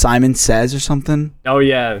called? Simon Says or something? Oh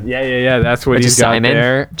yeah. That's what he's got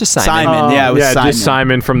there. Just Simon. It was Simon. Just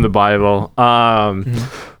Simon from the Bible.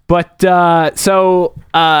 But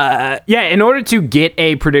in order to get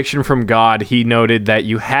a prediction from God, he noted that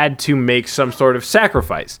you had to make some sort of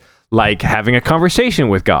sacrifice, like having a conversation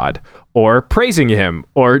with God, or praising him,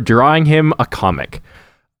 or drawing him a comic.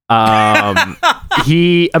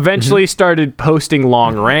 He eventually started posting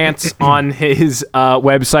long rants on his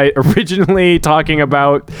website, originally talking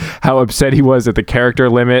about how upset he was at the character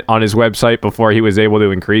limit on his website before he was able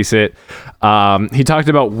to increase it. He talked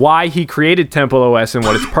about why he created Temple OS and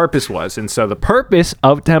what its purpose was. And so the purpose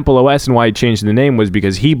of Temple OS and why he changed the name was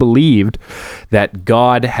because he believed that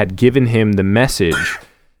God had given him the message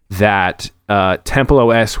that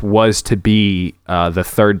Temple OS was to be the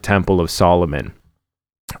third temple of Solomon.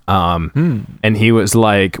 And he was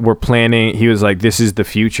like, he was like, this is the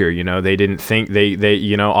future. They didn't think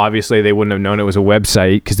they obviously they wouldn't have known it was a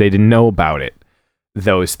website because they didn't know about it.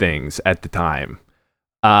 those things at the time.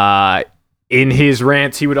 In his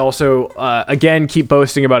rants, he would also, again, keep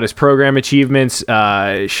boasting about his program achievements,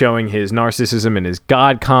 showing his narcissism and his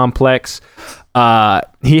God complex.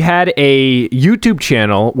 He had a YouTube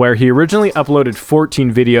channel where he originally uploaded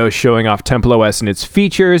 14 videos showing off Temple OS and its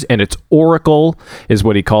features and its oracle, is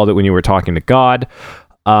what he called it when you were talking to God.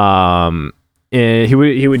 And he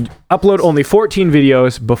would upload only 14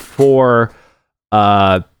 videos before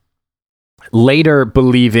later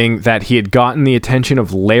believing that he had gotten the attention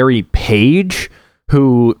of Larry Page,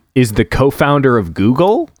 who is the co-founder of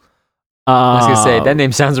Google. I was going to say, that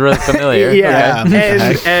name sounds really familiar. Yeah.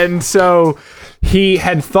 Okay. And so he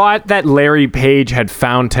had thought that Larry Page had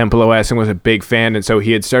found Temple OS and was a big fan, and so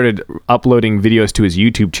he had started uploading videos to his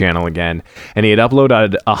YouTube channel again, and he had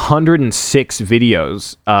uploaded 106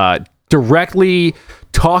 videos directly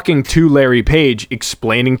talking to Larry Page,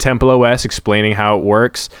 explaining Temple OS, explaining how it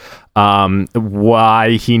works,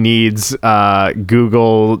 why he needs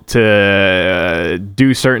Google to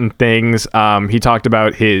do certain things. He talked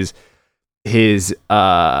about his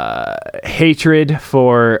hatred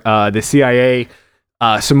for the CIA,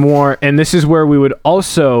 some more, and this is where we would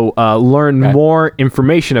also learn more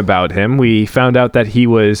information about him. We found out that he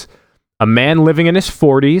was a man living in his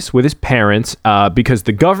 40s with his parents because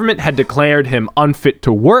the government had declared him unfit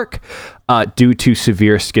to work due to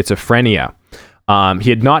severe schizophrenia. He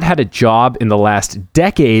had not had a job in the last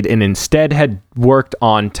decade and instead had worked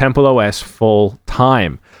on Temple OS full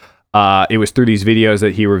time. It was through these videos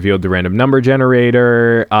that he revealed the random number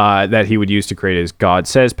generator that he would use to create his God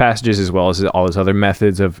Says passages, as well as all his other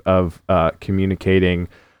methods of communicating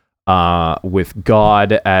with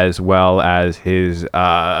God, as well as his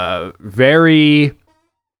very,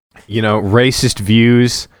 racist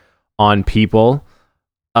views on people.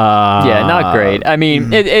 Yeah, not great. I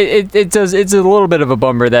mean, it does. It's a little bit of a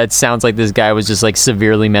bummer that sounds like this guy was just like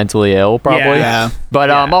severely mentally ill, probably. Yeah. But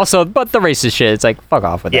also, but the racist shit, it's like fuck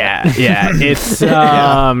off with that. Yeah. It's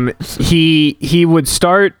he would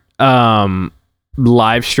start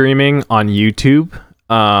live streaming on YouTube,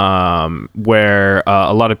 where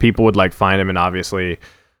a lot of people would like find him and obviously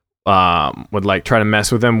would like try to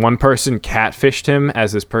mess with him. One person catfished him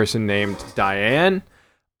as this person named Diane.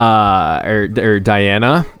 Or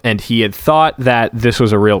Diana, and he had thought that this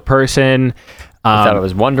was a real person. I thought it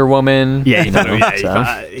was Wonder Woman. Yeah, he thought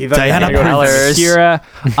Diana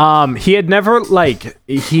Kira. He had never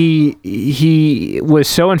he was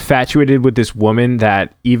so infatuated with this woman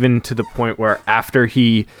that even to the point where after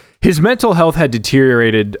his mental health had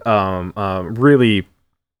deteriorated really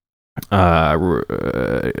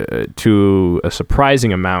to a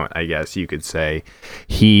surprising amount, I guess you could say.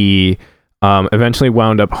 He eventually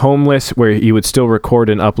wound up homeless, where he would still record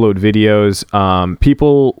and upload videos.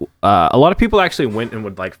 A lot of people actually went and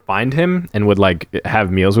would like find him and would like have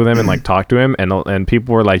meals with him and like talk to him, and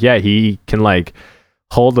people were like, yeah, he can like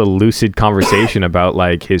hold a lucid conversation about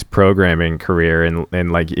like his programming career,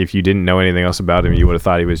 and like if you didn't know anything else about him, you would have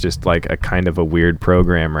thought he was just like a kind of a weird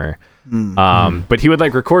programmer. But he would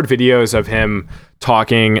like record videos of him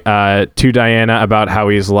talking to Diana about how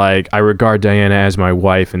he's like, I regard Diana as my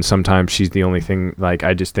wife, and sometimes she's the only thing, like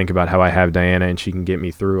I just think about how I have Diana and she can get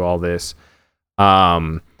me through all this.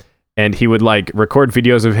 And he would like record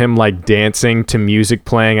videos of him like dancing to music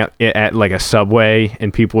playing at like a subway,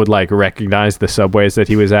 and people would like recognize the subways that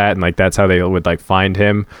he was at, and like that's how they would like find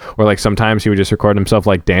him. Or like sometimes he would just record himself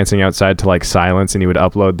like dancing outside to like silence, and he would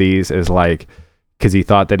upload these as like, because he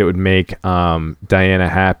thought that it would make Diana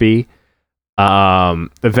happy.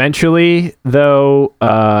 Eventually, though,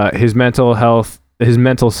 his mental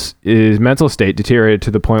state deteriorated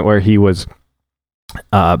to the point where he was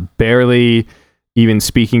barely even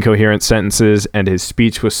speaking coherent sentences, and his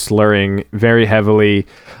speech was slurring very heavily.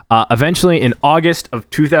 Eventually, in August of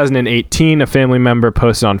 2018, a family member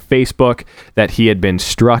posted on Facebook that he had been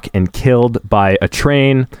struck and killed by a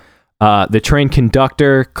train. The train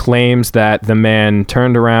conductor claims that the man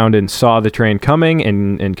turned around and saw the train coming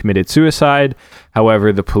and committed suicide.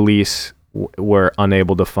 However, the police were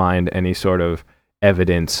unable to find any sort of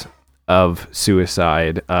evidence of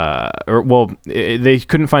suicide. They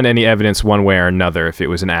couldn't find any evidence one way or another if it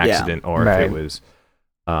was an accident or if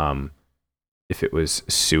it was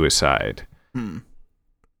suicide.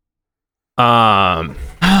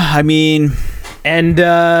 I mean. And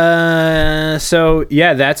so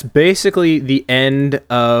yeah, that's basically the end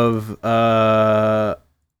of the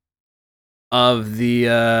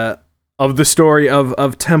story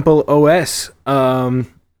of Temple OS.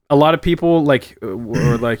 A lot of people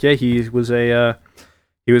were like, yeah, he was a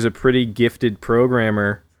pretty gifted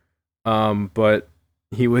programmer, but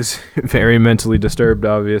he was very mentally disturbed,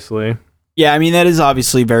 obviously. Yeah, I mean, that is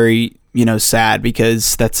obviously very, sad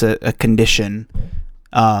because that's a condition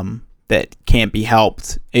that can't be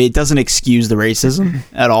helped. It doesn't excuse the racism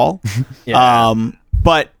at all. Yeah.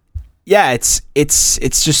 But yeah, it's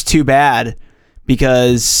just too bad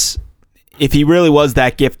because if he really was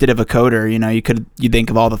that gifted of a coder, you think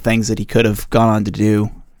of all the things that he could have gone on to do,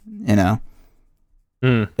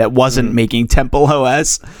 that wasn't making Temple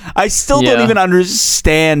OS. I still don't even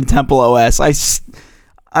understand Temple OS.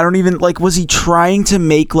 I don't even was he trying to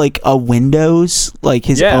make a Windows,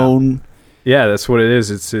 his own? Yeah, that's what it is.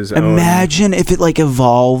 It's his own. Imagine if it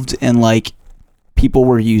evolved and people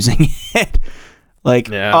were using it.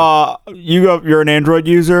 You're an Android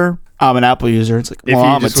user. I'm an Apple user. It's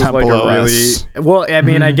I'm a Temple OS. I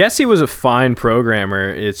mean, I guess he was a fine programmer.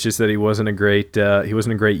 It's just that he wasn't a great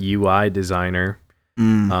UI designer.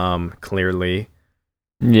 Clearly.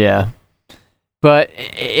 Yeah. But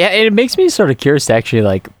it makes me sort of curious to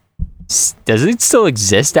actually does it still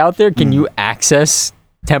exist out there? Can you access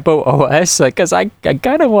Tempo OS? Because I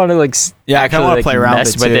kind of want to I kind of want to play around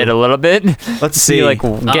mess with it a little bit. Let's see. Get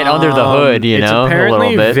under the hood, it's apparently a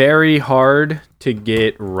little bit. very hard to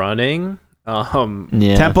get running.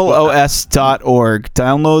 TempleOS.org.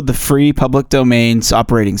 Download the free public domains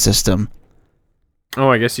operating system. Oh,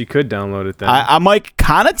 I guess you could download it then. I'm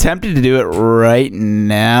kind of tempted to do it right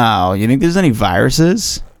now. You think there's any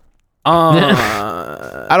viruses?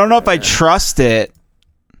 I don't know if I trust it.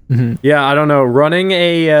 Yeah, I don't know. Running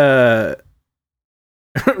an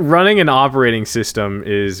operating system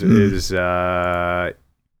is that's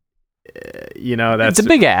it's a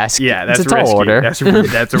big ask. Yeah, that's a tall risky. order.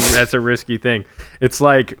 That's a risky thing. It's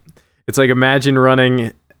like imagine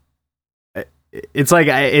running. It's like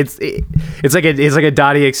a .exe. It's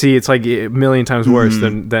a million times worse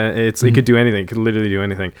than it's. It could do anything. It could literally do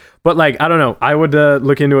anything. But I don't know. I would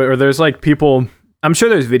look into it. Or there's people. I'm sure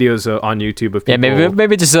there's videos on YouTube of people. Yeah,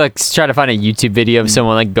 maybe just try to find a YouTube video of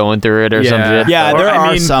someone going through it or something. Yeah, there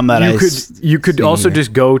are some that you could also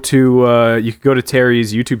just go to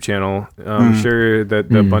Terry's YouTube channel. I'm sure that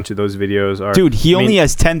a bunch of those videos are. Dude, he only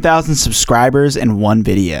has 10,000 subscribers and one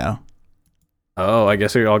video. Oh, I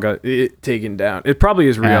guess it all got taken down. It probably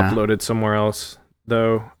is re-uploaded somewhere else,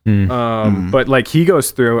 though. But he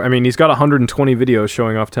goes through. I mean, he's got 120 videos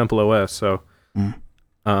showing off Temple OS. So, and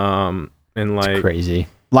it's crazy.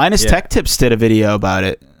 Linus Tech Tips did a video about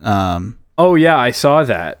it. Oh yeah, I saw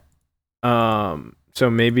that. So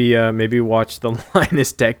maybe watch the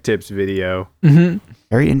Linus Tech Tips video.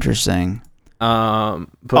 Very interesting. But,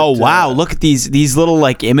 wow! Look at these little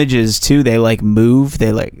images too. They move.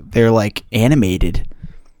 They're animated.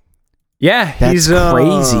 Yeah, that's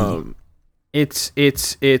crazy. It's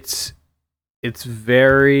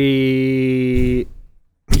very.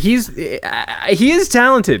 He is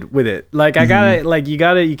talented with it.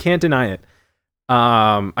 You can't deny it.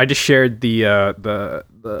 I just shared the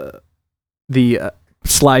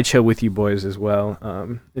slideshow with you boys as well.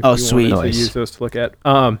 If you sweet! To use those to look at.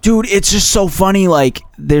 Dude, it's just so funny.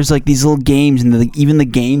 There's these little games, and even the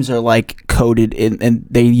games are coded and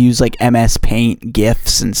they use MS Paint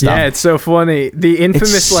GIFs and stuff. Yeah, it's so funny. The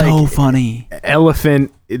infamous so funny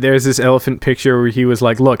elephant. There's this elephant picture where he was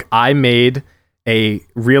like, "Look, I made a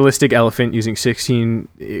realistic elephant using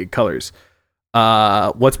 16 colors.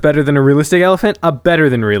 What's better than a realistic elephant? A better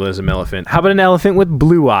than realism elephant. How about an elephant with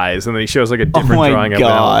blue eyes?" And then he shows a different drawing of an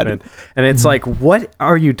elephant. And it's what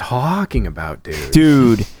are you talking about, dude?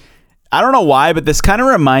 Dude, I don't know why, but this kind of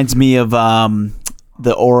reminds me of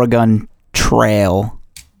the Oregon Trail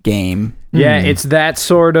game. Yeah, it's that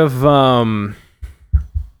sort of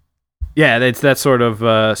it's that sort of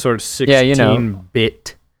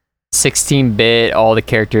 16-bit. 16-bit, all the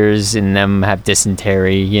characters in them have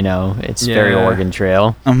dysentery, it's very Oregon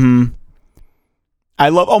Trail. I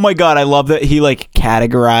love that he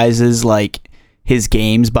categorizes his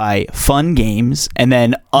games by fun games and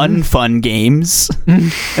then unfun games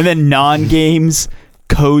and then non-games,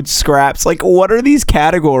 code scraps. What are these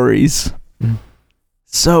categories?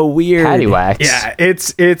 So weird. Paddywhacks. Yeah,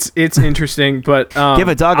 it's interesting, but give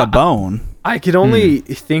a dog a bone. I could only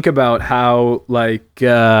think about how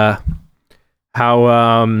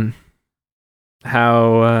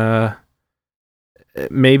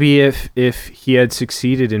maybe if he had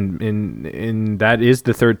succeeded in that is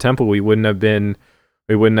the third temple, we wouldn't have been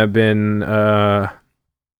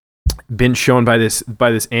shown by this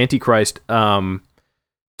Antichrist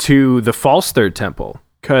to the false third temple,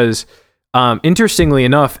 because interestingly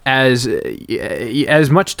enough, as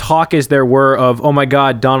much talk as there were of, oh my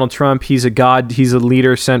God, Donald Trump, he's a god, he's a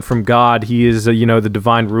leader sent from God, he is the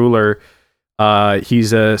divine ruler,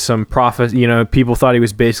 he's some prophet, people thought he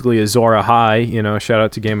was basically a Zora High, shout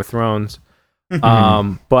out to Game of Thrones.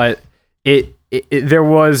 But there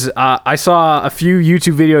was I saw a few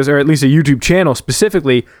YouTube videos, or at least a YouTube channel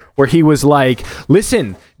specifically, where he was like,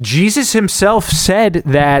 listen, Jesus himself said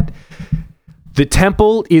that the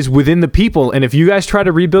temple is within the people, and if you guys try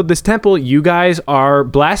to rebuild this temple, you guys are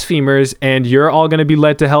blasphemers, and you're all going to be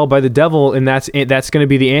led to hell by the devil, and that's going to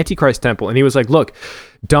be the Antichrist temple. And he was like, look,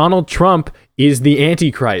 Donald Trump is the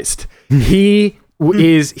Antichrist. He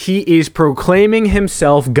is proclaiming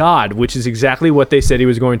himself God, which is exactly what they said he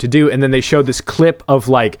was going to do. And then they showed this clip of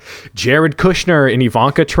like Jared Kushner and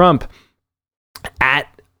Ivanka Trump at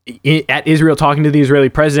Israel talking to the Israeli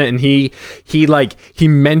president, and he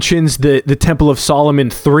mentions the Temple of Solomon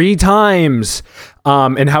 3 times,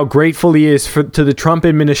 and how grateful he is to the Trump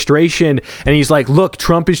administration. And he's like, look,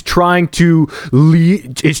 Trump is trying to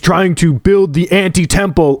build the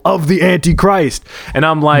anti-temple of the Antichrist. And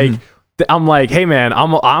I'm like, hey man,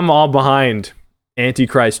 I'm all behind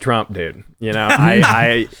Antichrist Trump, dude. You know,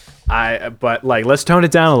 but like, let's tone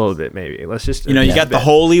it down a little bit, maybe. Let's just, you got the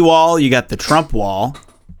holy wall, you got the Trump wall,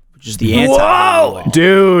 which is the anti-wall.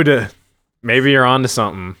 Dude, maybe you're onto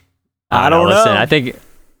something. I don't know. Listen,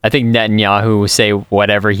 I think Netanyahu will say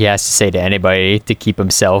whatever he has to say to anybody to keep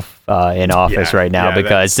himself in office right now,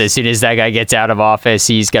 because as soon as that guy gets out of office,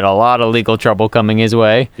 he's got a lot of legal trouble coming his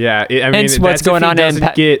way. Yeah, I mean, hence what's going on in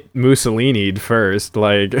get Mussolini'd first,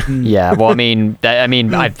 like. Yeah, well,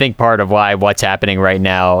 I think part of what's happening right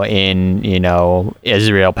now in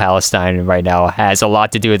Israel Palestine right now has a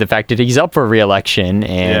lot to do with the fact that he's up for re-election,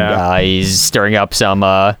 and he's stirring up some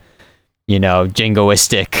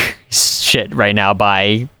jingoistic shit right now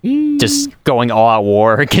by just going all out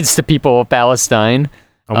war against the people of Palestine.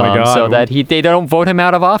 Oh my God. So that they don't vote him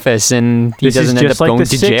out of office, and he doesn't end up going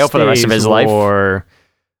to jail for the rest of his life.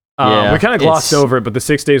 We kind of glossed over it, but the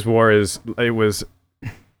 6 Days War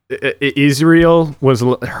Israel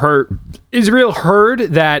heard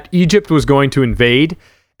that Egypt was going to invade,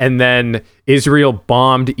 and then Israel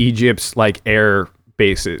bombed Egypt's like air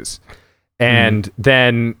bases, and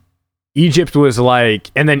then Egypt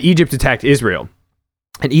attacked Israel.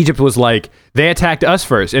 And Egypt was like, they attacked us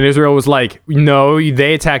first. And Israel was like, no,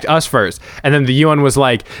 they attacked us first. And then the UN was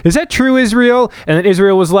like, is that true, Israel? And then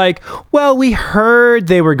Israel was like, well, we heard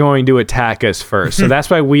they were going to attack us first. So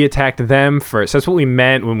that's why we attacked them first. That's what we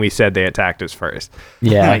meant when we said they attacked us first.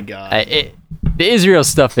 Yeah. Oh my God. The Israel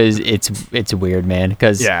stuff it's weird, man.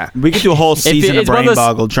 Because we could do a whole season of Brain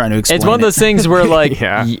Boggle trying to explain it's one of those things where like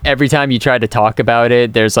every time you try to talk about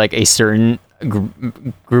it, there's like a certain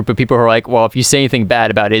group of people who are like, well, if you say anything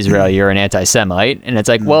bad about Israel, you're an anti-Semite. And it's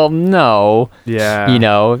like, well, no. Yeah.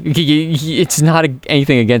 It's not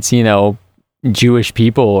anything against, Jewish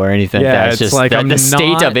people or anything. Yeah, That's just like the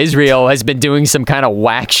state of Israel has been doing some kind of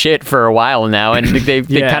whack shit for a while now, and they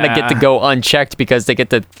kind of get to go unchecked because they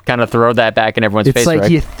get to kind of throw that back in everyone's face. It's like,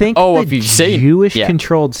 right? you think if you say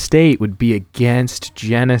Jewish-controlled state would be against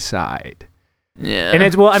genocide. Yeah. And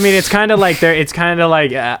it's kind of like okay,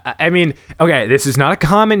 this is not a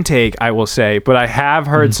common take, I will say, but I have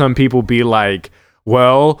heard some people be like,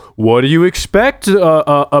 well, what do you expect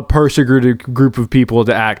a persecuted group of people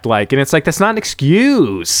to act like? And it's like, that's not an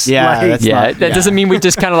excuse. Yeah, that doesn't mean we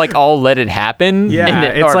just kind of like all let it happen.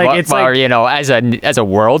 Yeah, as a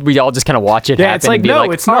world, we all just kind of watch it happen. It's like, and be no,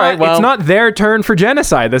 like, it's not. Right, well, it's not their turn for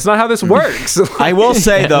genocide. That's not how this works. I will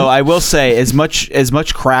say though, as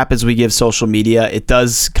much crap as we give social media, it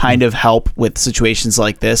does kind of help with situations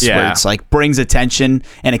like this, where it's like brings attention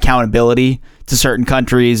and accountability to certain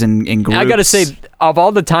countries and groups. I gotta say, of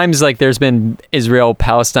all the times like there's been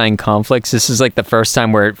Israel-Palestine conflicts, this is like the first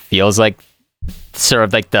time where it feels like sort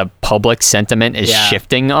of like the public sentiment is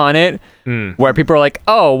shifting on it, where people are like,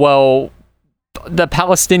 oh, well, the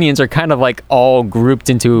Palestinians are kind of like all grouped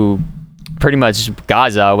into pretty much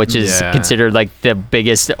Gaza, which is considered like the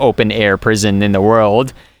biggest open air prison in the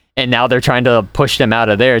world. And now they're trying to push them out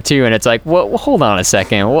of there too, and it's like, well, hold on a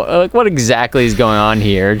second, what exactly is going on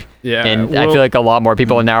here? Yeah, and I feel like a lot more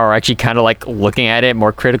people now are actually kind of like looking at it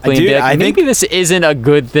more critically. And be like, maybe this isn't a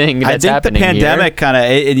good thing that's happening. I think the pandemic kind of,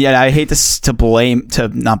 I hate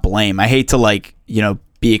not blame. I hate to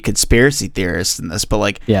be a conspiracy theorist in this,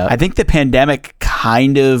 but I think the pandemic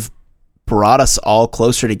kind of brought us all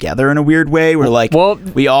closer together in a weird way. Where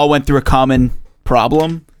we all went through a common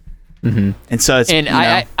problem. Mm-hmm. And so it's,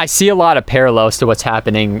 I see a lot of parallels to what's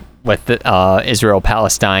happening with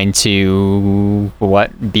Israel-Palestine to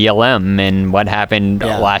what BLM and what happened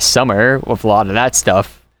last summer with a lot of that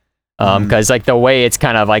stuff. Because like the way it's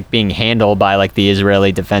kind of like being handled by like the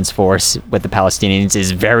Israeli Defense Force with the Palestinians is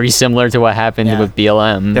very similar to what happened with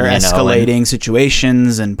BLM. They're escalating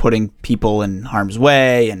situations and putting people in harm's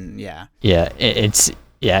way, and it's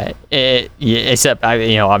Except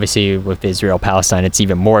obviously with Israel Palestine, it's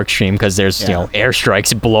even more extreme because there's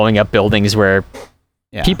airstrikes blowing up buildings where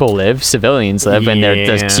people live, civilians live, and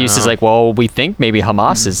the excuse is like, well, we think maybe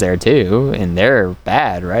Hamas is there too, and they're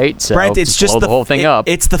bad, right? So Brent, it's just blow the whole thing up.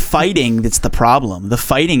 It's the fighting that's the problem. The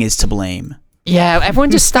fighting is to blame. Yeah,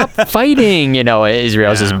 everyone just stop fighting.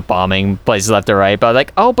 Israel's just bombing places left or right,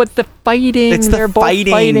 but but the fighting. It's the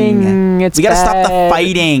fighting. It's we gotta stop the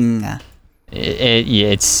fighting.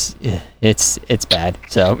 It's bad.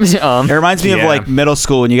 So it reminds me of middle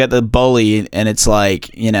school when you get the bully and it's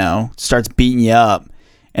starts beating you up,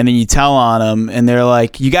 and then you tell on them and they're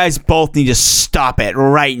like, you guys both need to stop it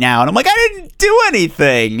right now, and I'm like, I didn't do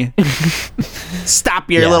anything.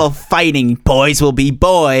 Stop your little fighting. Boys will be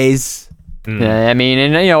boys. I mean,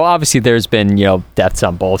 and obviously there's been deaths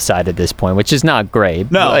on both sides at this point, which is not great.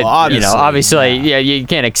 No, but, obviously, you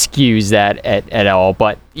can't excuse that at all.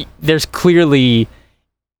 But there's clearly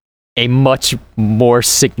a much more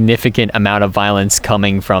significant amount of violence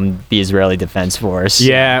coming from the Israeli Defense Force.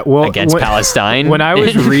 Against Palestine. When I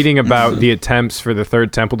was reading about the attempts for the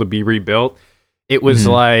third temple to be rebuilt, it was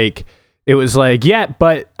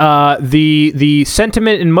but the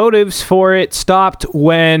sentiment and motives for it stopped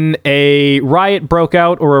when a riot broke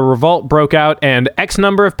out or a revolt broke out and X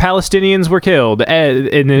number of Palestinians were killed,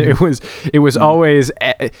 and it was always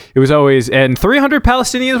and 300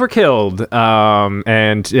 Palestinians were killed,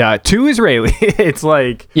 and 2 Israeli. It's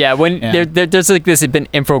like there's this been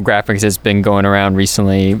infographics that's been going around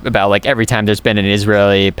recently about every time there's been an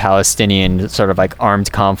Israeli Palestinian sort of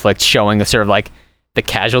armed conflict, showing the sort of the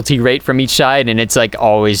casualty rate from each side, and it's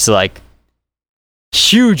always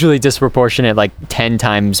hugely disproportionate. 10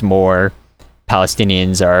 times more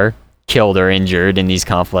Palestinians are killed or injured in these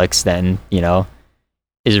conflicts than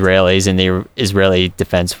Israelis in the Israeli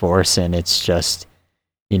Defense Force, and it's just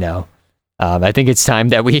I think it's time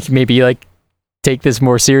that we maybe take this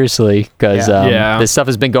more seriously, because this stuff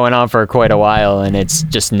has been going on for quite a while, and it's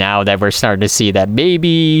just now that we're starting to see that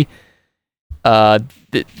maybe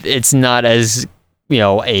it's not as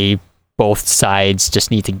both sides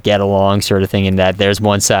just need to get along sort of thing, and that there's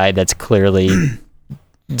one side that's clearly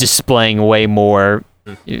displaying way more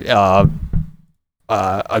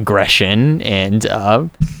aggression and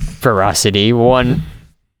ferocity. One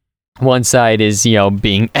side is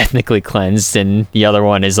being ethnically cleansed, and the other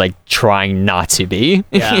one is trying not to be.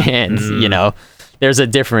 And there's a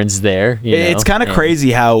difference there. It's kind of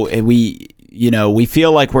crazy how we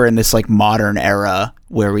feel like we're in this modern era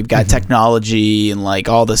where we've got technology and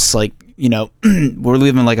all this we're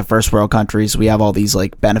living in a first world country, so we have all these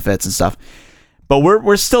benefits and stuff, but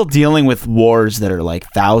we're still dealing with wars that are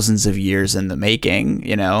thousands of years in the making,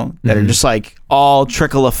 that are just all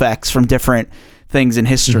trickle effects from different things in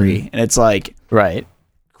history, and it's right,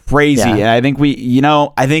 crazy. And I think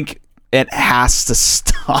I think it has to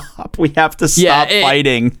stop. We have to stop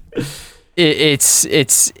fighting. It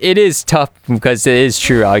is tough, because it is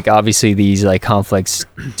true. Obviously, these conflicts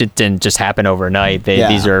didn't just happen overnight.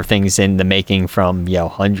 These are things in the making from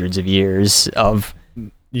hundreds of years of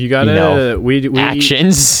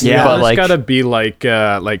actions. Yeah, but it's gotta be like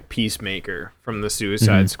Peacemaker from the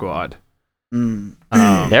Suicide Squad.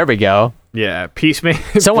 There we go. Yeah,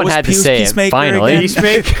 Peacemaker. Someone had to say it finally.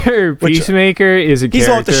 Peacemaker is a character. He's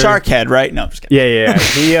the one with the shark head, right? No, I'm just kidding.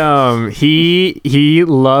 Yeah. He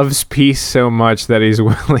loves peace so much that he's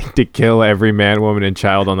willing to kill every man, woman, and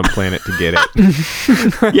child on the planet to get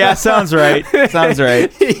it. Yeah, sounds right.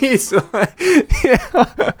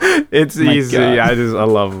 It's easy. I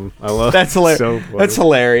love him. I love. That's hilarious. So that's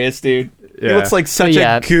hilarious, dude. Yeah. He looks like such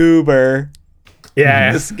a goober.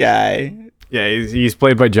 Yeah, this guy. Yeah, he's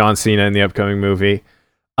played by John Cena in the upcoming movie.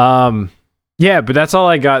 But that's all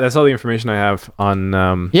I got. That's all the information I have on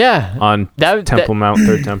Temple Mount,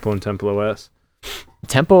 Third Temple, and Temple OS.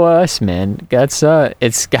 Temple OS, man, that's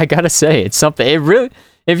it's, I gotta say, it's something. It really,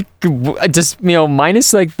 if just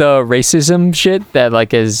minus the racism shit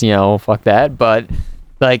that is fuck that, but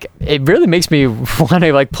it really makes me want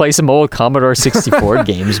to play some old Commodore 64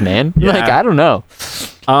 games, man. Yeah. I don't know.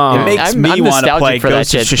 It makes me want to play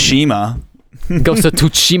Ghost of Tsushima. Ghost of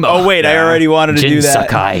Tsushima. Oh wait, I already wanted to do that.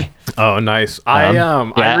 Sakai. Oh, nice.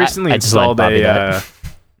 I recently installed an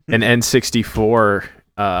N64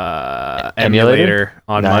 emulator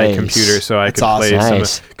on my computer, so I could play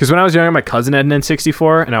some. Because when I was younger, my cousin had an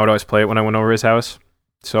N64, and I would always play it when I went over his house.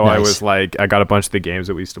 So I was I got a bunch of the games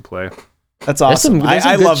that we used to play. That's awesome.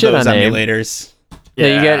 I love those emulators.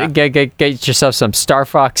 Yeah, you get yourself some Star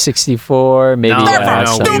Fox 64, maybe.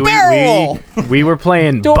 We were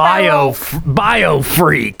playing Bio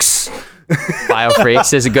Freaks. Bio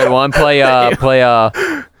Freaks is a good one. Play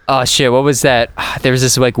Oh shit, what was that? There was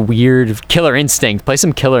this like weird Killer Instinct. Play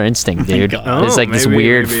some Killer Instinct, dude. God. There's like this maybe,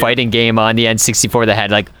 weird maybe. fighting game on the N64 that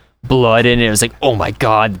had like blood in it. It was like, oh my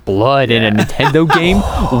god, blood in a Nintendo game?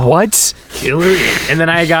 What? Killer. And then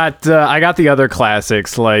I got the other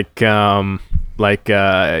classics like Ocarina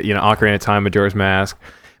of Time, Majora's Mask,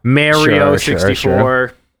 Mario Sure, 64.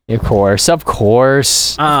 sure.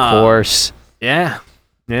 Of course. Yeah.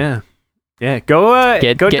 Go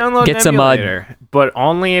Get- download get an some, emulator, but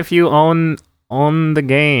only if you own the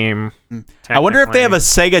game. I wonder if they have a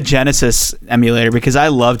technically. Sega Genesis emulator because I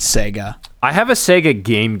loved Sega. I have a Sega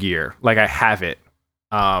Game Gear. Like I have it.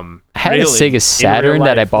 I had a Really? Sega Saturn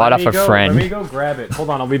that I bought off a friend. Let me go grab it. Hold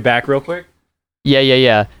on, I'll be back real quick.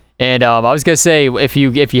 Yeah. And I was gonna say, if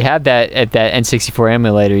you have that at that N64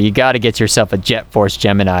 emulator, you got to get yourself a Jet Force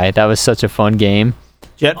Gemini. That was such a fun game.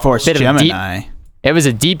 Jet Force Bit of a Gemini. It was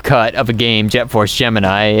a deep cut of a game, Jet Force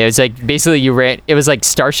Gemini. It was like basically it was like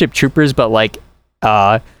Starship Troopers, but like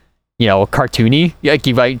cartoony. Like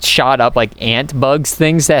you like shot up like ant bugs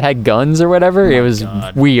things that had guns or whatever. It was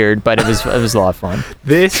weird, but it was a lot of fun.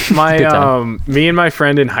 This Good my time. me and my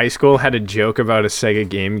friend in high school had a joke about a Sega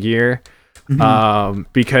Game Gear.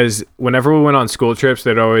 Because whenever we went on school trips,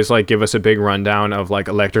 they'd always like give us a big rundown of like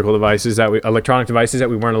electronic devices that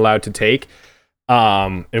we weren't allowed to take.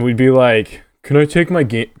 And we'd be like, Can I take my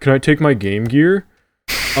Game Gear?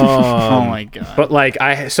 Oh my god. But like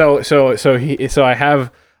I have a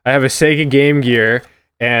Sega Game Gear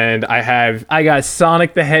and I got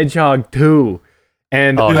Sonic the Hedgehog 2.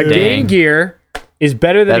 And Oh, a dang. Game Gear is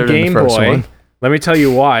better than Better a than the Game first Boy. one. Let me tell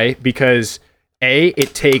you why. Because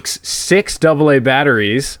it takes 6 AA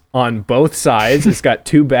batteries on both sides. It's got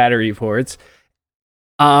 2 battery ports.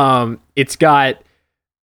 It's got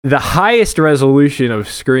the highest resolution of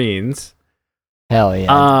screens. Hell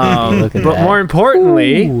yeah! Look at But that. more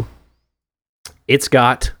importantly, Ooh. it's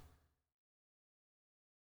got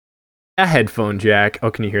a headphone jack.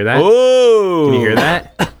 Oh, can you hear that? Oh. Can you hear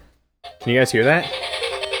that? Can you guys hear that?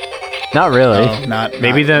 Not really. Oh, not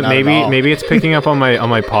Maybe not at all. maybe it's picking up on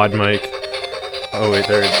my pod mic. Oh wait,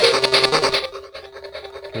 there.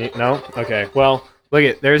 No. Okay. Well, look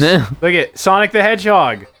at Sonic the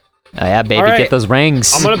Hedgehog. Oh yeah, baby, All right. get those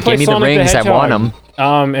rings. I'm gonna play Give me Sonic the rings. the I Hedgehog. want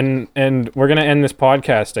them. And we're gonna end this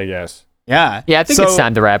podcast, I guess. Yeah. Yeah, I think it's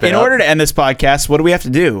time to wrap it in up. order to end this podcast, what do we have to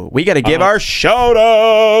do? We got to give our shout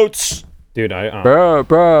outs Dude, I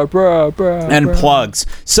Bruh. and plugs.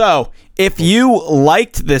 So, if you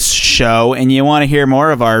liked this show and you want to hear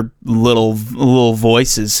more of our little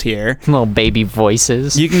voices here, Little baby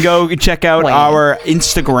voices. you can go check out Wow. our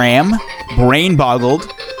Instagram, Brain Boggled,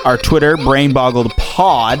 our Twitter, Brain Boggled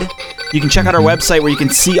Pod. You can check out our website where you can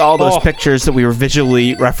see all those pictures that we were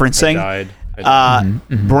visually referencing. died. I died.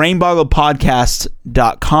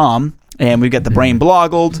 brainboggledpodcast.com, and we've got the Brain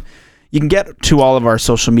Bloggled. You can get to all of our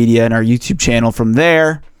social media and our YouTube channel from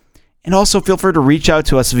there. And also feel free to reach out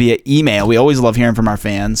to us via email. We always love hearing from our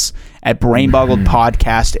fans at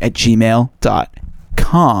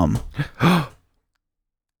brainboggledpodcast@gmail.com.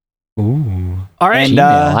 Ooh. All right. And Email.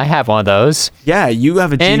 I have one of those. yeah, you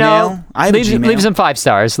have a And Gmail. I have a Gmail. leave some 5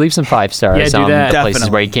 stars. Leave some 5 stars. Yeah, do that. The places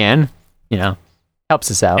Definitely. where you can. Helps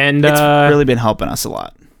us out. and It's really been helping us a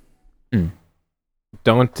lot.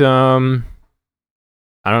 don't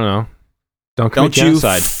I don't know. Don't commit Don't you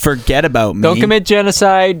genocide. forget about me. Don't commit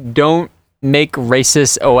genocide. Don't make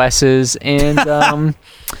racist OSs. And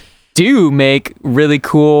do make really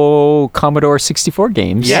cool Commodore 64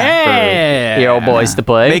 games. Yeah. For your old boys to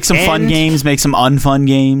play. Make some fun And- games. Make some unfun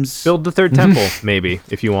games. Build the third temple, maybe,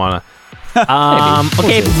 if you wanna. Maybe.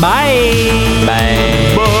 Okay, We'll see. bye.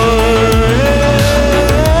 Bye. Bye.